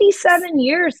 27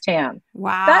 years, Tam.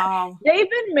 Wow. They've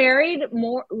been married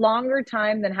longer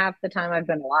time than half the time I've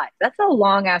been alive. That's a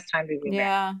long ass time to be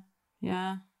married.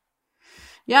 Yeah.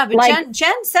 But like,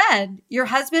 Jen said, your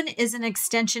husband is an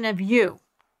extension of you.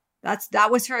 That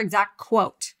was her exact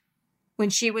quote when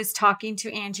she was talking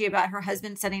to Angie about her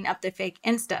husband setting up the fake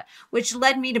Insta, which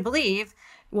led me to believe,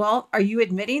 well, are you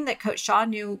admitting that Coach Shah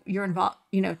knew your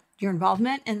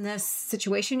involvement in this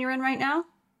situation you're in right now?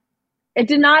 It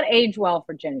did not age well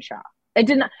for Jen Shah. It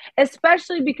did not,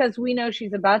 especially because we know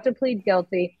she's about to plead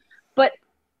guilty. But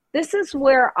this is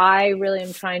where I really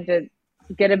am trying to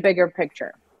get a bigger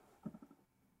picture.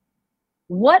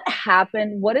 What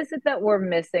happened? What is it that we're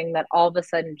missing that all of a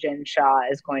sudden Jen Shah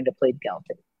is going to plead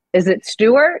guilty? Is it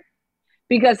Stuart?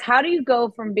 Because how do you go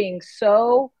from being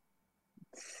so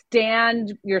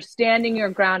you're standing your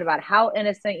ground about how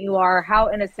innocent you are,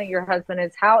 how innocent your husband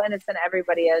is, how innocent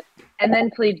everybody is, and then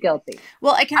plead guilty?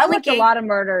 Well, I watch a lot of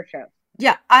murder shows.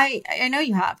 Yeah, I know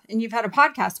you have, and you've had a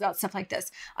podcast about stuff like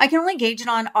this. I can only gauge it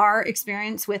on our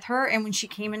experience with her. And when she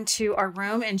came into our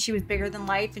room and she was bigger than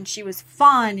life and she was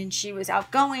fun and she was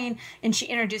outgoing and she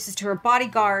introduces to her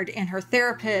bodyguard and her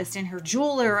therapist and her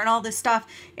jeweler and all this stuff.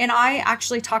 And I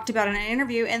actually talked about it in an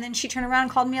interview, and then she turned around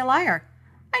and called me a liar.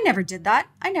 I never did that.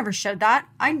 I never showed that.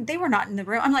 They were not in the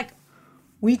room. I'm like,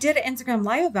 we did an Instagram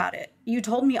live about it. You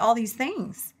told me all these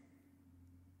things.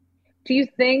 Do you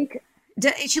think...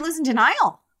 She lives in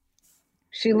denial.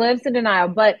 She lives in denial.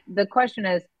 But the question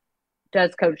is,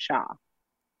 does Coach Shaw?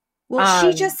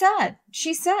 Well,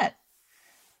 she said,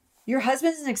 your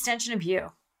husband's an extension of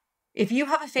you. If you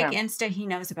have a fake Insta, he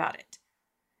knows about it.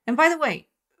 And by the way,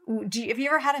 have you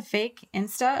ever had a fake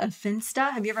Insta, a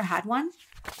Finsta? Have you ever had one?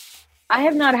 I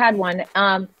have not had one.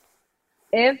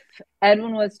 If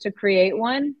Edwin was to create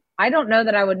one, I don't know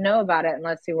that I would know about it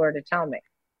unless he were to tell me.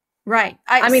 Right.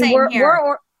 I mean,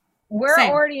 we're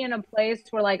already in a place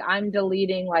where like I'm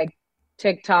deleting like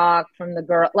TikTok from the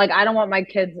girl. Like I don't want my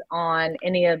kids on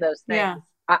any of those things.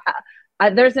 Yeah.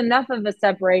 There's enough of a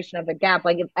separation of a gap.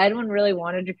 Like if Edwin really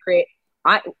wanted to create,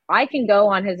 I can go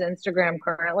on his Instagram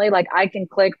currently. Like I can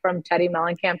click from Teddi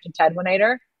Mellencamp to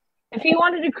Tedwinator. If he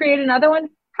wanted to create another one,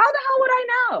 how the hell would I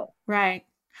know? Right.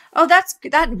 Oh,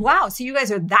 that. Wow. So you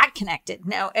guys are that connected.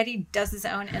 No, Eddie does his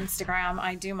own Instagram.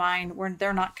 I do mine.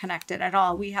 They're not connected at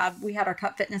all. We had our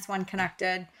Cut Fitness one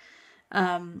connected.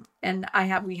 And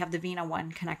we have the Vina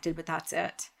one connected, but that's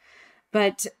it.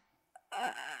 But,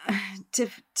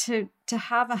 to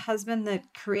have a husband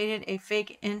that created a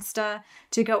fake Insta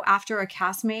to go after a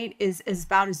castmate is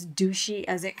about as douchey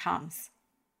as it comes.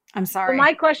 I'm sorry. Well,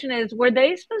 my question is, were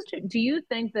they supposed to, do you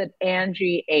think that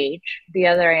Angie H, the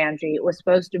other Angie, was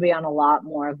supposed to be on a lot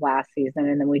more of last season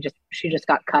and then she just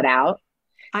got cut out?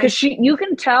 Because you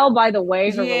can tell by the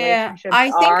way her relationships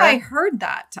I think I heard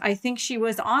that. I think she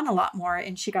was on a lot more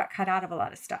and she got cut out of a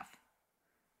lot of stuff.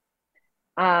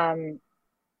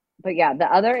 But yeah, the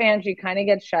other Angie kind of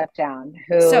gets shut down.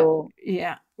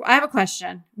 I have a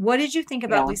question. What did you think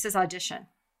about Lisa's audition?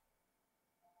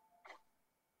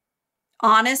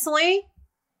 Honestly,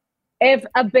 if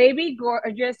a baby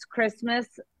gorgeous Christmas,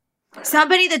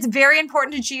 somebody that's very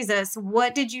important to Jesus,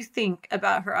 what did you think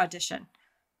about her audition?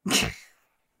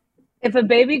 If a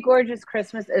baby gorgeous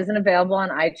Christmas isn't available on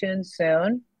iTunes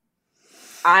soon,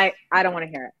 I don't want to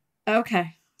hear it.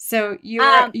 Okay, so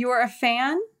you're a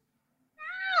fan?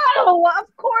 No,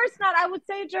 of course not. I would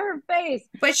say it to her face.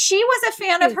 But she was a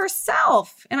fan of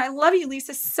herself. And I love you,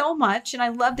 Lisa, so much. And I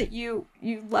love that you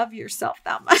love yourself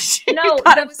that much. No,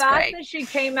 the fact that she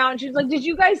came out and she's like, did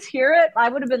you guys hear it? I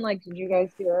would have been like, did you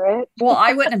guys hear it? Well,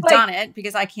 I wouldn't have done it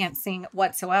because I can't sing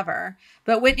whatsoever.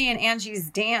 But Whitney and Angie's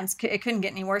dance, it couldn't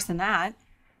get any worse than that.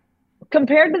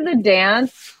 Compared to the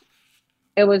dance,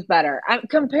 it was better.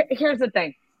 Here's the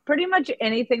thing. Pretty much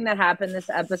anything that happened this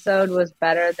episode was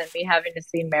better than me having to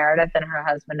see Meredith and her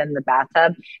husband in the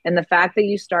bathtub. And the fact that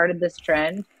you started this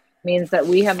trend means that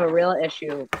we have a real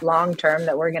issue long term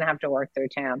that we're going to have to work through,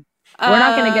 Tam. We're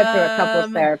not going to get through a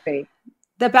couples therapy.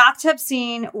 The bathtub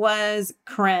scene was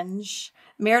cringe.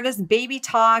 Meredith's baby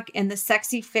talk and the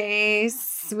sexy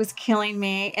face was killing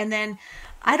me. And then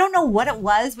I don't know what it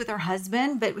was with her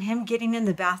husband, but him getting in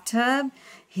the bathtub,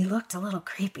 he looked a little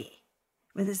creepy.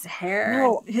 With his hair,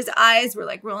 his eyes were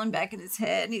like rolling back in his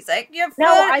head, and he's like, "Your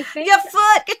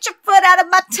foot, get your foot out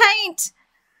of my taint,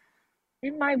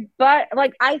 in my butt."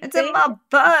 Like it's in my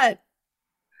butt.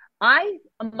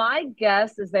 My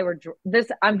guess is they were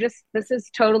this. This is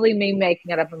totally me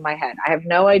making it up in my head. I have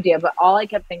no idea, but all I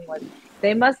kept thinking was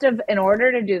they must have, in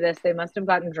order to do this, they must have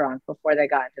gotten drunk before they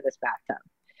got into this bathtub.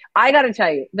 I got to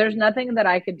tell you, there's nothing that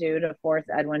I could do to force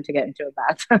Edwin to get into a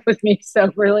bathtub with me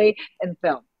soberly and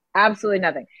film. Absolutely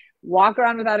nothing. Walk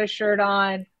around without a shirt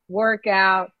on, work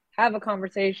out, have a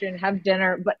conversation, have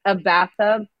dinner, but a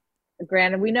bathtub,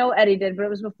 granted, we know Eddie did, but it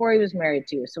was before he was married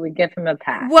to you, so we give him a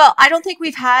pass. Well, I don't think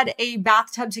we've had a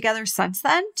bathtub together since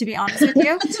then, to be honest with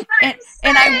you. and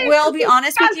I will be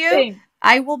honest with you.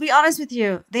 I will be honest with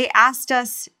you. They asked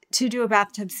us to do a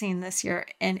bathtub scene this year,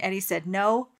 and Eddie said,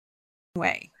 no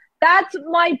way. That's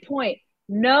my point.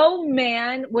 No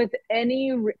man with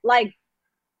any, like,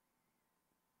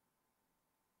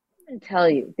 tell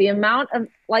you the amount of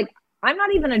I'm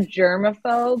not even a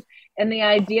germaphobe. And the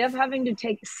idea of having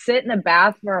to sit in a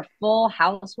bath for a full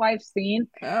housewife scene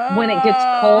when it gets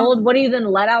cold, what do you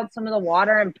then let out some of the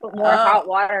water and put more hot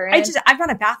water in? I'm not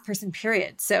a bath person,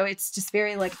 period. So it's just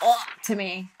very like, to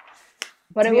me.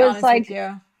 But it was like,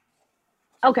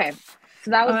 okay,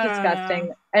 so that was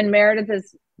disgusting. And Meredith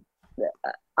is,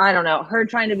 I don't know, her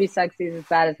trying to be sexy is as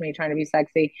bad as me trying to be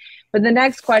sexy. But the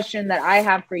next question that I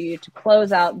have for you to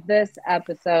close out this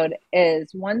episode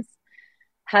is, once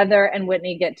Heather and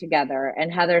Whitney get together and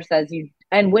Heather says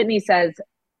and Whitney says,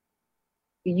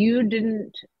 you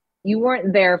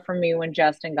weren't there for me when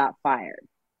Justin got fired.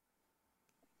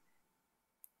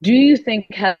 Do you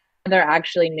think Heather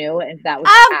actually knew if that was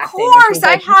acting? Of course,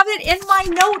 I have it in my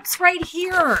notes right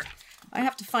here. I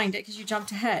have to find it because you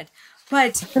jumped ahead.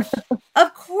 But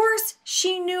of course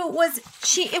she knew it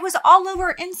was all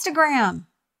over Instagram.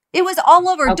 It was all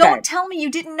over. Okay. Don't tell me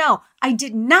you didn't know. I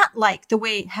did not like the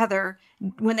way Heather,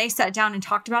 when they sat down and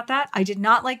talked about that, I did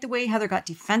not like the way Heather got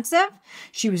defensive.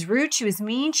 She was rude. She was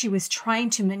mean. She was trying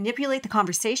to manipulate the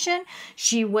conversation.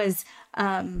 She was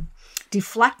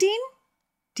deflecting.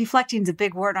 Deflecting is a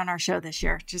big word on our show this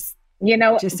year.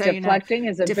 Deflecting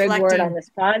is a big word on this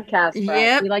podcast. For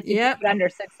us. We like to keep it under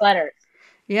 6 letters.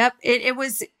 Yep.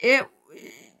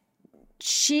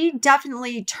 She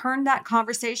definitely turned that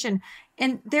conversation.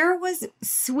 And there was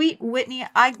sweet Whitney.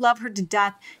 I love her to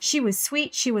death. She was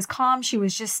sweet. She was calm. She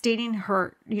was just stating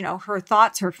her, her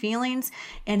thoughts, her feelings.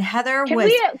 And Heather do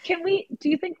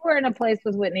you think we're in a place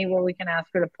with Whitney where we can ask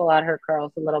her to pull out her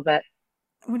curls a little bit?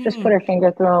 What do you mean? Put her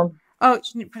finger through them. Oh,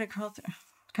 she didn't put a curl through.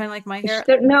 Kind of like my hair.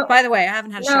 No. By the way, I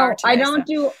haven't had a shower today.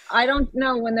 I don't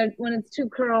know when it's too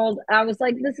curled. I was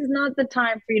like, this is not the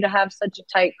time for you to have such a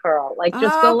tight curl. Like,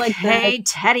 just go like that. Hey,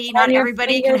 Teddy, not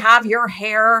everybody can have your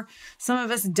hair. Some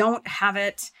of us don't have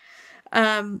it.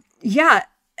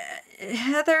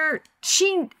 Heather,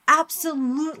 she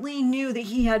absolutely knew that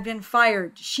he had been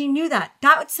fired. She knew that.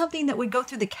 That was something that would go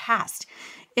through the cast.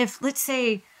 If, let's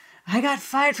say, I got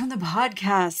fired from the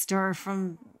podcast or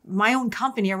from my own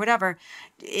company or whatever,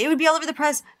 it would be all over the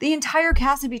press. The entire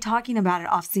cast would be talking about it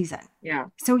off season. Yeah.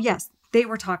 So yes, they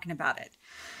were talking about it.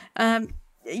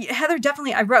 Heather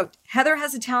definitely, I wrote, Heather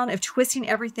has a talent of twisting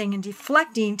everything and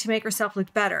deflecting to make herself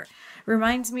look better.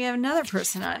 Reminds me of another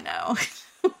person I know.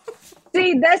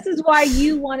 See, this is why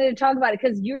you wanted to talk about it,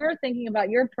 because you're thinking about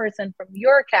your person from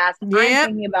your cast. Yep. I'm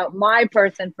thinking about my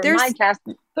person from my cast,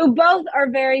 who both are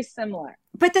very similar.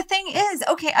 But the thing is,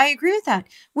 okay, I agree with that.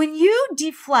 When you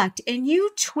deflect and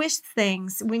you twist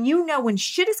things, when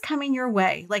shit is coming your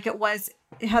way, like it was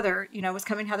Heather, was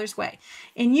coming Heather's way,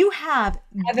 and you have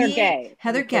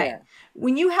Heather Gay.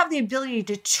 When you have the ability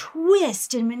to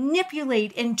twist and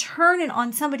manipulate and turn it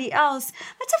on somebody else,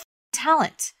 that's a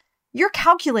talent. You're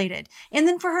calculated. And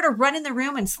then for her to run in the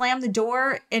room and slam the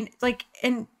door and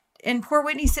poor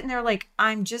Whitney sitting there like,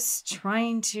 I'm just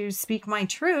trying to speak my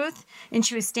truth. And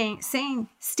she was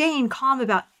staying calm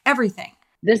about everything.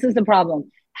 This is the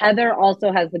problem. Heather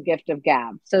also has the gift of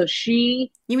gab. So You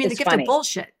mean the gift of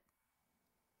bullshit?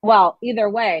 Well, either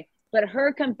way. But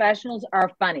her confessionals are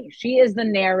funny. She is the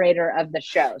narrator of the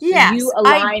show. So you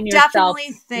align yourself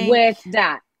with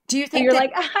that. Do you think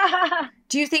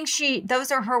do you think those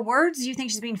are her words? Do you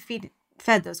think she's being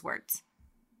fed those words?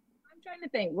 I'm trying to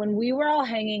think. When we were all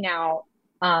hanging out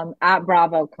at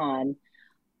BravoCon,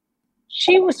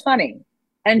 she was funny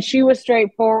and she was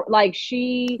straightforward. Like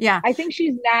I think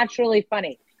she's naturally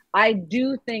funny. I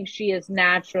do think she is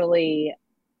naturally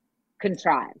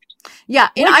contrived. Yeah,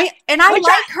 I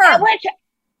like her.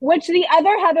 Which the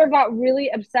other Heather got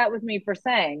really upset with me for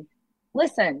saying,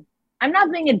 listen, I'm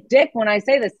not being a dick when I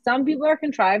say this. Some people are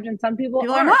contrived and some people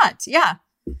are not. Yeah.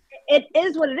 It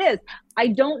is what it is. I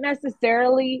don't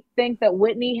necessarily think that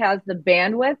Whitney has the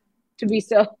bandwidth to be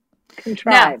so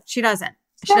contrived. No, she doesn't.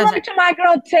 Back to my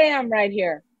girl Tam right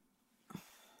here.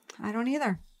 I don't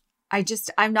either.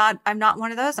 I'm not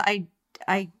one of those. I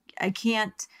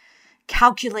can't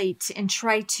calculate and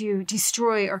try to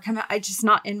destroy or come out. I just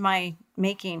not in my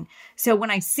making. So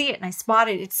when I see it and I spot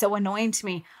it, it's so annoying to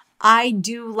me. I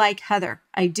do like Heather.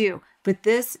 I do. But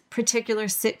this particular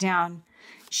sit down,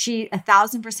 she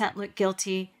 1,000% looked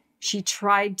guilty. She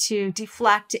tried to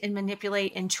deflect and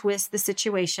manipulate and twist the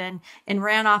situation and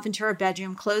ran off into her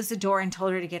bedroom, closed the door and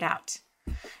told her to get out.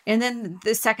 And then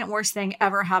the second worst thing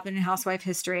ever happened in housewife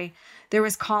history. There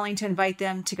was calling to invite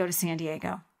them to go to San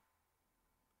Diego.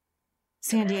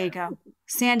 San Diego.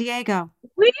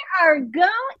 We are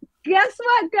going. Guess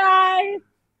what, guys?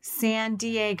 San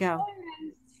Diego.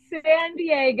 San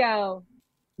Diego.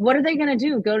 What are they going to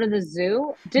do? Go to the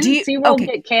zoo? Didn't SeaWorld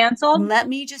get canceled? Let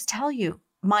me just tell you,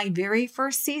 my very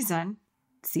first season,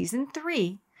 season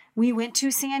 3, we went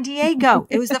to San Diego.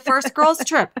 It was the first girls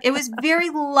trip. It was very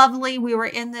lovely. We were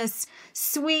in this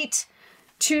sweet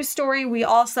 2-story. We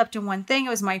all slept in one thing. It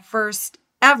was my first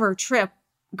ever trip,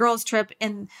 girls trip,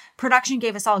 and production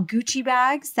gave us all Gucci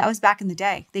bags. That was back in the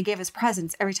day. They gave us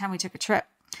presents every time we took a trip.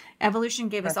 Evolution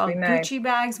gave us all Gucci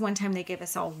bags. One time they gave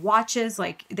us all watches.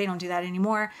 Like, they don't do that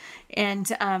anymore. And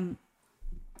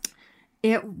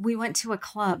we went to a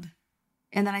club.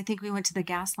 And then I think we went to the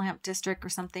Gaslamp District or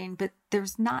something. But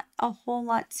there's not a whole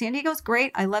lot. San Diego's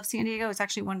great. I love San Diego. It's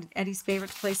actually one of Eddie's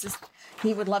favorite places.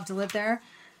 He would love to live there.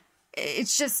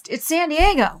 It's San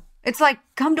Diego. It's like,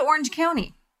 come to Orange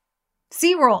County.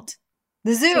 SeaWorld.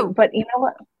 The zoo. But you know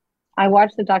what? I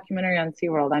watched the documentary on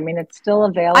SeaWorld. I mean, it's still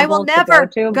available. I will never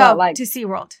go to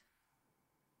SeaWorld.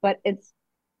 But it's,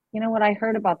 you know what I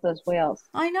heard about those whales?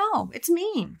 I know. It's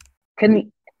mean.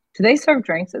 Do they serve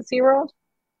drinks at SeaWorld?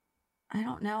 I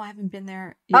don't know. I haven't been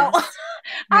there. Yes. Oh, yes.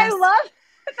 I love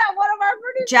that one of our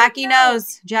producers Jackie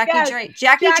knows.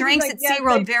 Jackie drinks at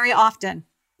SeaWorld very often.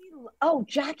 Oh,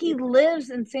 Jackie lives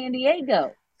in San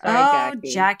Diego. Sorry,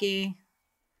 Jackie.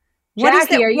 What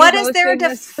is there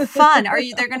to fun?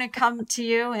 They're going to come to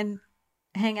you and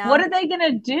hang out? What are they going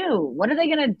to do? What are they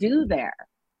going to do there?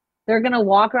 They're going to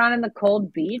walk around in the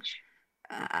cold beach?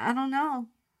 I don't know.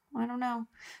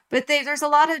 But there's a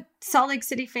lot of Salt Lake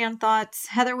City fan thoughts.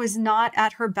 Heather was not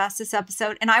at her best this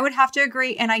episode. And I would have to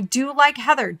agree. And I do like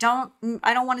Heather.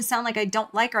 I don't want to sound like I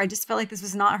don't like her. I just feel like this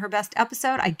was not her best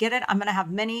episode. I get it. I'm going to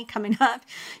have many coming up.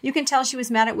 You can tell she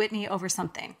was mad at Whitney over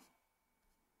something.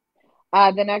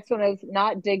 The next one is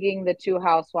not digging the 2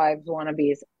 housewives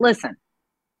wannabes. Listen,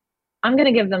 I'm going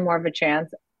to give them more of a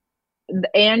chance.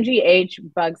 Angie H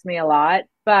bugs me a lot,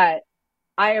 but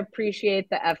I appreciate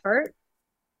the effort.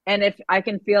 And if I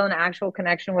can feel an actual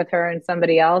connection with her and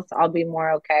somebody else, I'll be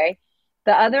more okay.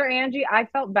 The other Angie, I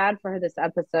felt bad for her this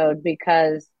episode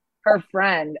because her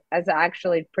friend is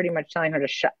actually pretty much telling her to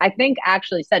shut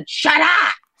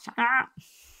up.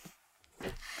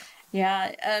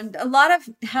 Yeah, a lot of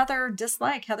Heather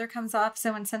dislike. Heather comes off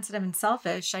so insensitive and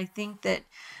selfish. I think that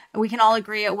we can all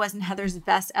agree it wasn't Heather's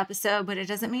best episode, but it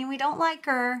doesn't mean we don't like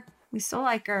her. We still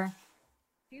like her.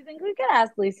 Do you think we could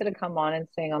ask Lisa to come on and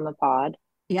sing on the pod?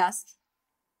 Yes.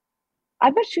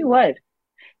 I bet she would.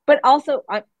 But also,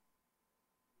 I'm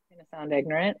going to sound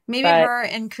ignorant. Maybe her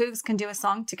and Cougs can do a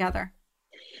song together.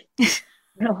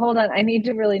 No, hold on. I need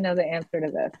to really know the answer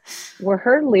to this. Were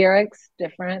her lyrics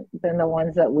different than the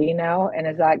ones that we know? And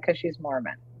is that because she's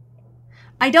Mormon?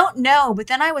 I don't know. But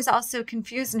then I was also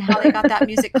confused in how they got that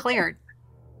music cleared.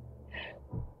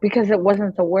 Because it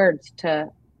wasn't the words to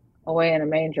Away in a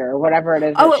Manger or whatever it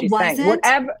is that she wasn't? sang.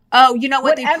 Whatever. Oh, you know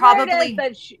what? They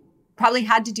probably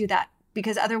had to do that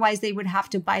because otherwise they would have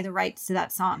to buy the rights to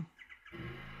that song.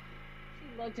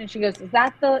 Looked and she goes, is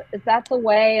that the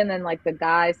way? And then like the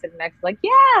guy sitting next, like,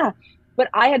 yeah, but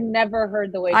I had never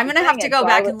heard the way. I'm gonna have to go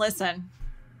back and listen.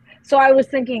 So I was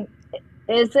thinking,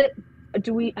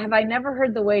 have I never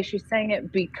heard the way she sang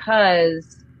it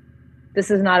because this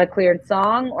is not a cleared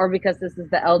song, or because this is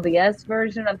the LDS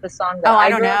version of the song that I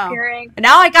grew up hearing?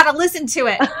 Now I gotta listen to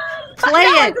it. Play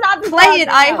it,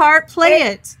 iHeart, play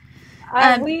it.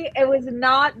 It was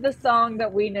not the song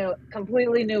that we knew.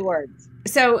 Completely new words.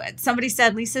 So somebody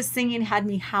said Lisa's singing had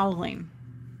me howling.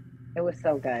 It was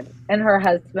so good. And her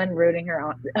husband rooting her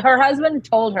on. Her husband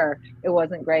told her it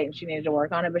wasn't great and she needed to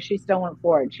work on it, but she still went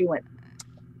forward. She went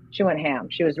ham.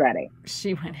 She was ready.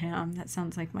 She went ham. That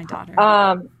sounds like my daughter.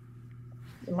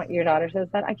 Your daughter says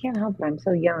that? I can't help it. I'm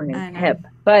so young and hip.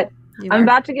 But I'm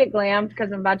about to get glammed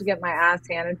because I'm about to get my ass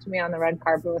handed to me on the red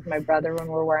carpet with my brother when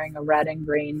we're wearing a red and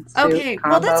green suit. Okay,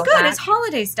 well, that's good. It's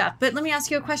holiday stuff. But let me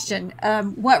ask you a question.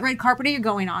 What red carpet are you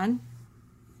going on?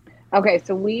 Okay,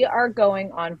 so we are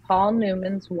going on Paul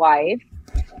Newman's wife,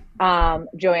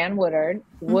 Joanne Woodward.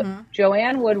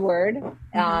 Joanne Woodward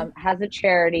has a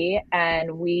charity, and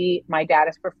my dad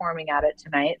is performing at it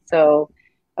tonight. So,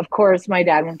 of course, my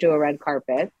dad won't do a red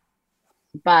carpet,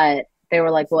 but they were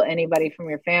like, will anybody from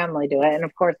your family do it? And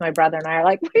of course, my brother and I are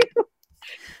like,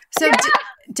 so yeah!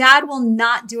 Dad will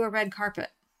not do a red carpet.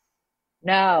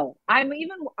 No, I'm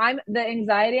the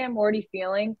anxiety I'm already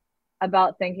feeling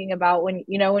about thinking about when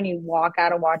you walk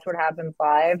out and watch What Happens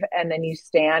Live and then you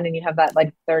stand and you have that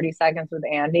like 30 seconds with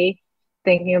Andy,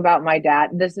 thinking about my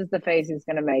dad. This is the face he's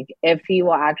going to make. If he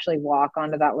will actually walk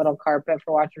onto that little carpet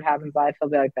for Watch What Happens Live, he'll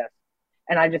be like this.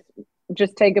 And I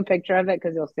just take a picture of it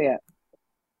because you'll see it.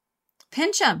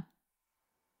 Pinch him.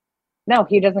 No,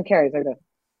 he doesn't care. He's like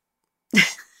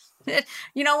this.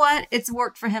 You know what? It's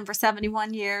worked for him for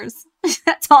 71 years.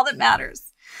 That's all that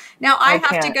matters. Now I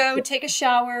have to go take a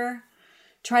shower,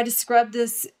 try to scrub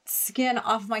this skin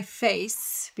off my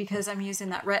face because I'm using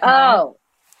that retinol. Oh,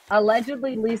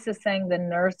 allegedly Lisa sang the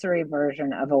nursery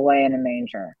version of Away in a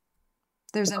Manger.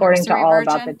 There's according a nursery to all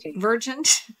version? about the tea. Virgin.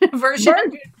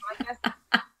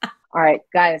 All right,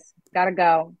 guys, gotta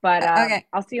go. But okay.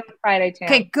 I'll see you on Friday, Tam.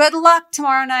 Okay, good luck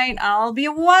tomorrow night. I'll be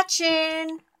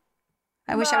watching.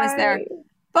 I wish I was there.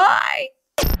 Bye.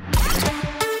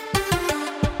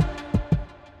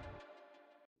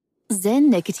 Zyn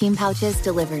nicotine pouches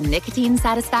deliver nicotine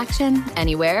satisfaction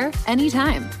anywhere,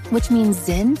 anytime, which means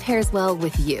Zyn pairs well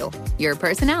with you, your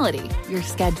personality, your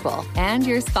schedule, and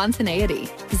your spontaneity.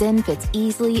 Zyn fits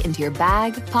easily into your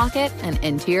bag, pocket, and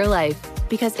into your life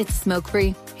because it's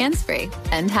smoke-free, hands-free,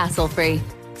 and hassle-free.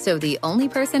 So the only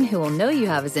person who will know you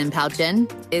have a Zyn pouch in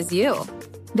is you.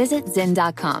 Visit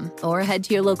Zyn.com or head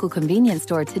to your local convenience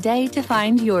store today to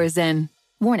find your Zyn.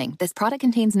 Warning, this product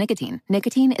contains nicotine.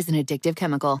 Nicotine is an addictive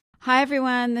chemical. Hi,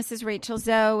 everyone. This is Rachel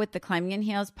Zoe with the Climbing in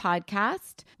Heels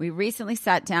podcast. We recently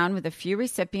sat down with a few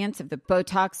recipients of the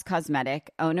Botox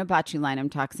Cosmetic, Onabotulinum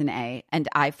Toxin A, and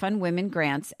iFund Women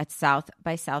grants at South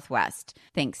by Southwest,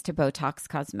 thanks to Botox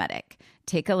Cosmetic.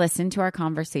 Take a listen to our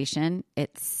conversation.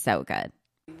 It's so good.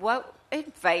 What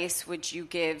advice would you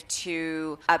give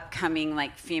to upcoming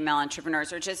female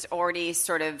entrepreneurs or just already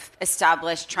sort of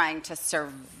established trying to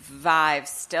survive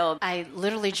still? I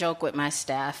literally joke with my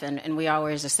staff and we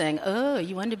always are saying, oh,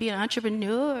 you want to be an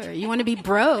entrepreneur? You want to be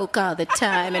broke all the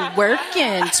time and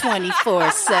working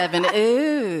 24/7.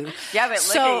 Ooh. Yeah, but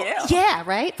look at you. Yeah,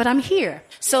 right? But I'm here.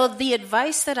 So the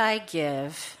advice that I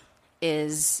give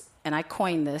is, and I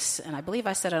coined this, and I believe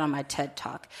I said it on my TED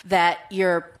Talk, that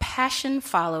your passion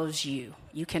follows you.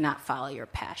 You cannot follow your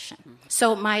passion. Mm-hmm.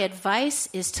 So my advice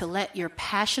is to let your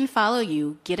passion follow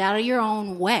you, get out of your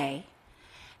own way,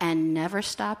 and never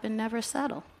stop and never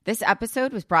settle. This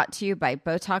episode was brought to you by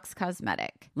Botox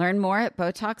Cosmetic. Learn more at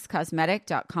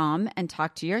BotoxCosmetic.com and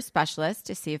talk to your specialist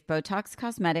to see if Botox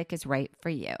Cosmetic is right for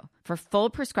you. For full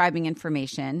prescribing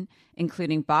information,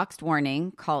 including boxed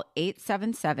warning, call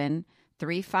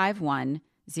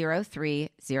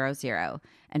 877-351-0300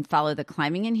 and follow the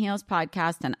Climbing in Heels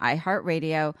podcast on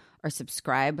iHeartRadio or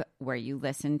subscribe where you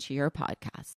listen to your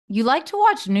podcast. You like to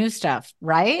watch new stuff,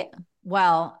 right?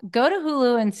 Well, go to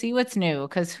Hulu and see what's new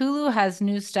because Hulu has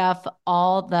new stuff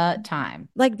all the time.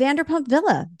 Like Vanderpump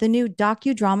Villa, the new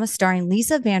docudrama starring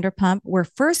Lisa Vanderpump, where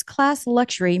first-class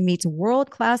luxury meets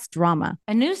world-class drama.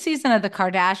 A new season of The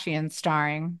Kardashians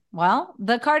starring, well,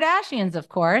 the Kardashians, of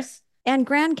course. And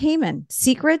Grand Cayman,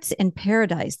 Secrets in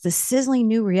Paradise, the sizzling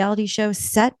new reality show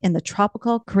set in the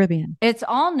tropical Caribbean. It's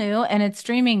all new and it's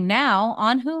streaming now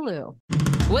on Hulu.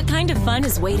 What kind of fun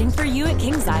is waiting for you at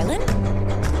Kings Island?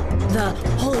 The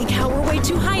holy cow, we're way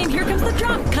too high and here comes the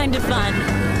drop kind of fun.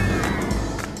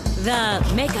 The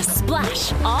make a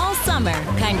splash all summer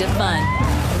kind of fun.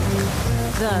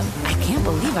 The I can't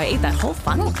believe I ate that whole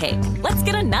funnel cake. Let's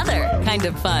get another kind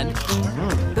of fun.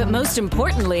 But most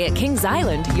importantly, at Kings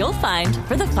Island, you'll find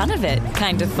for the fun of it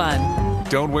kind of fun.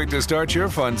 Don't wait to start your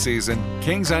fun season.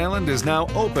 Kings Island is now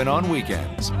open on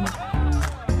weekends.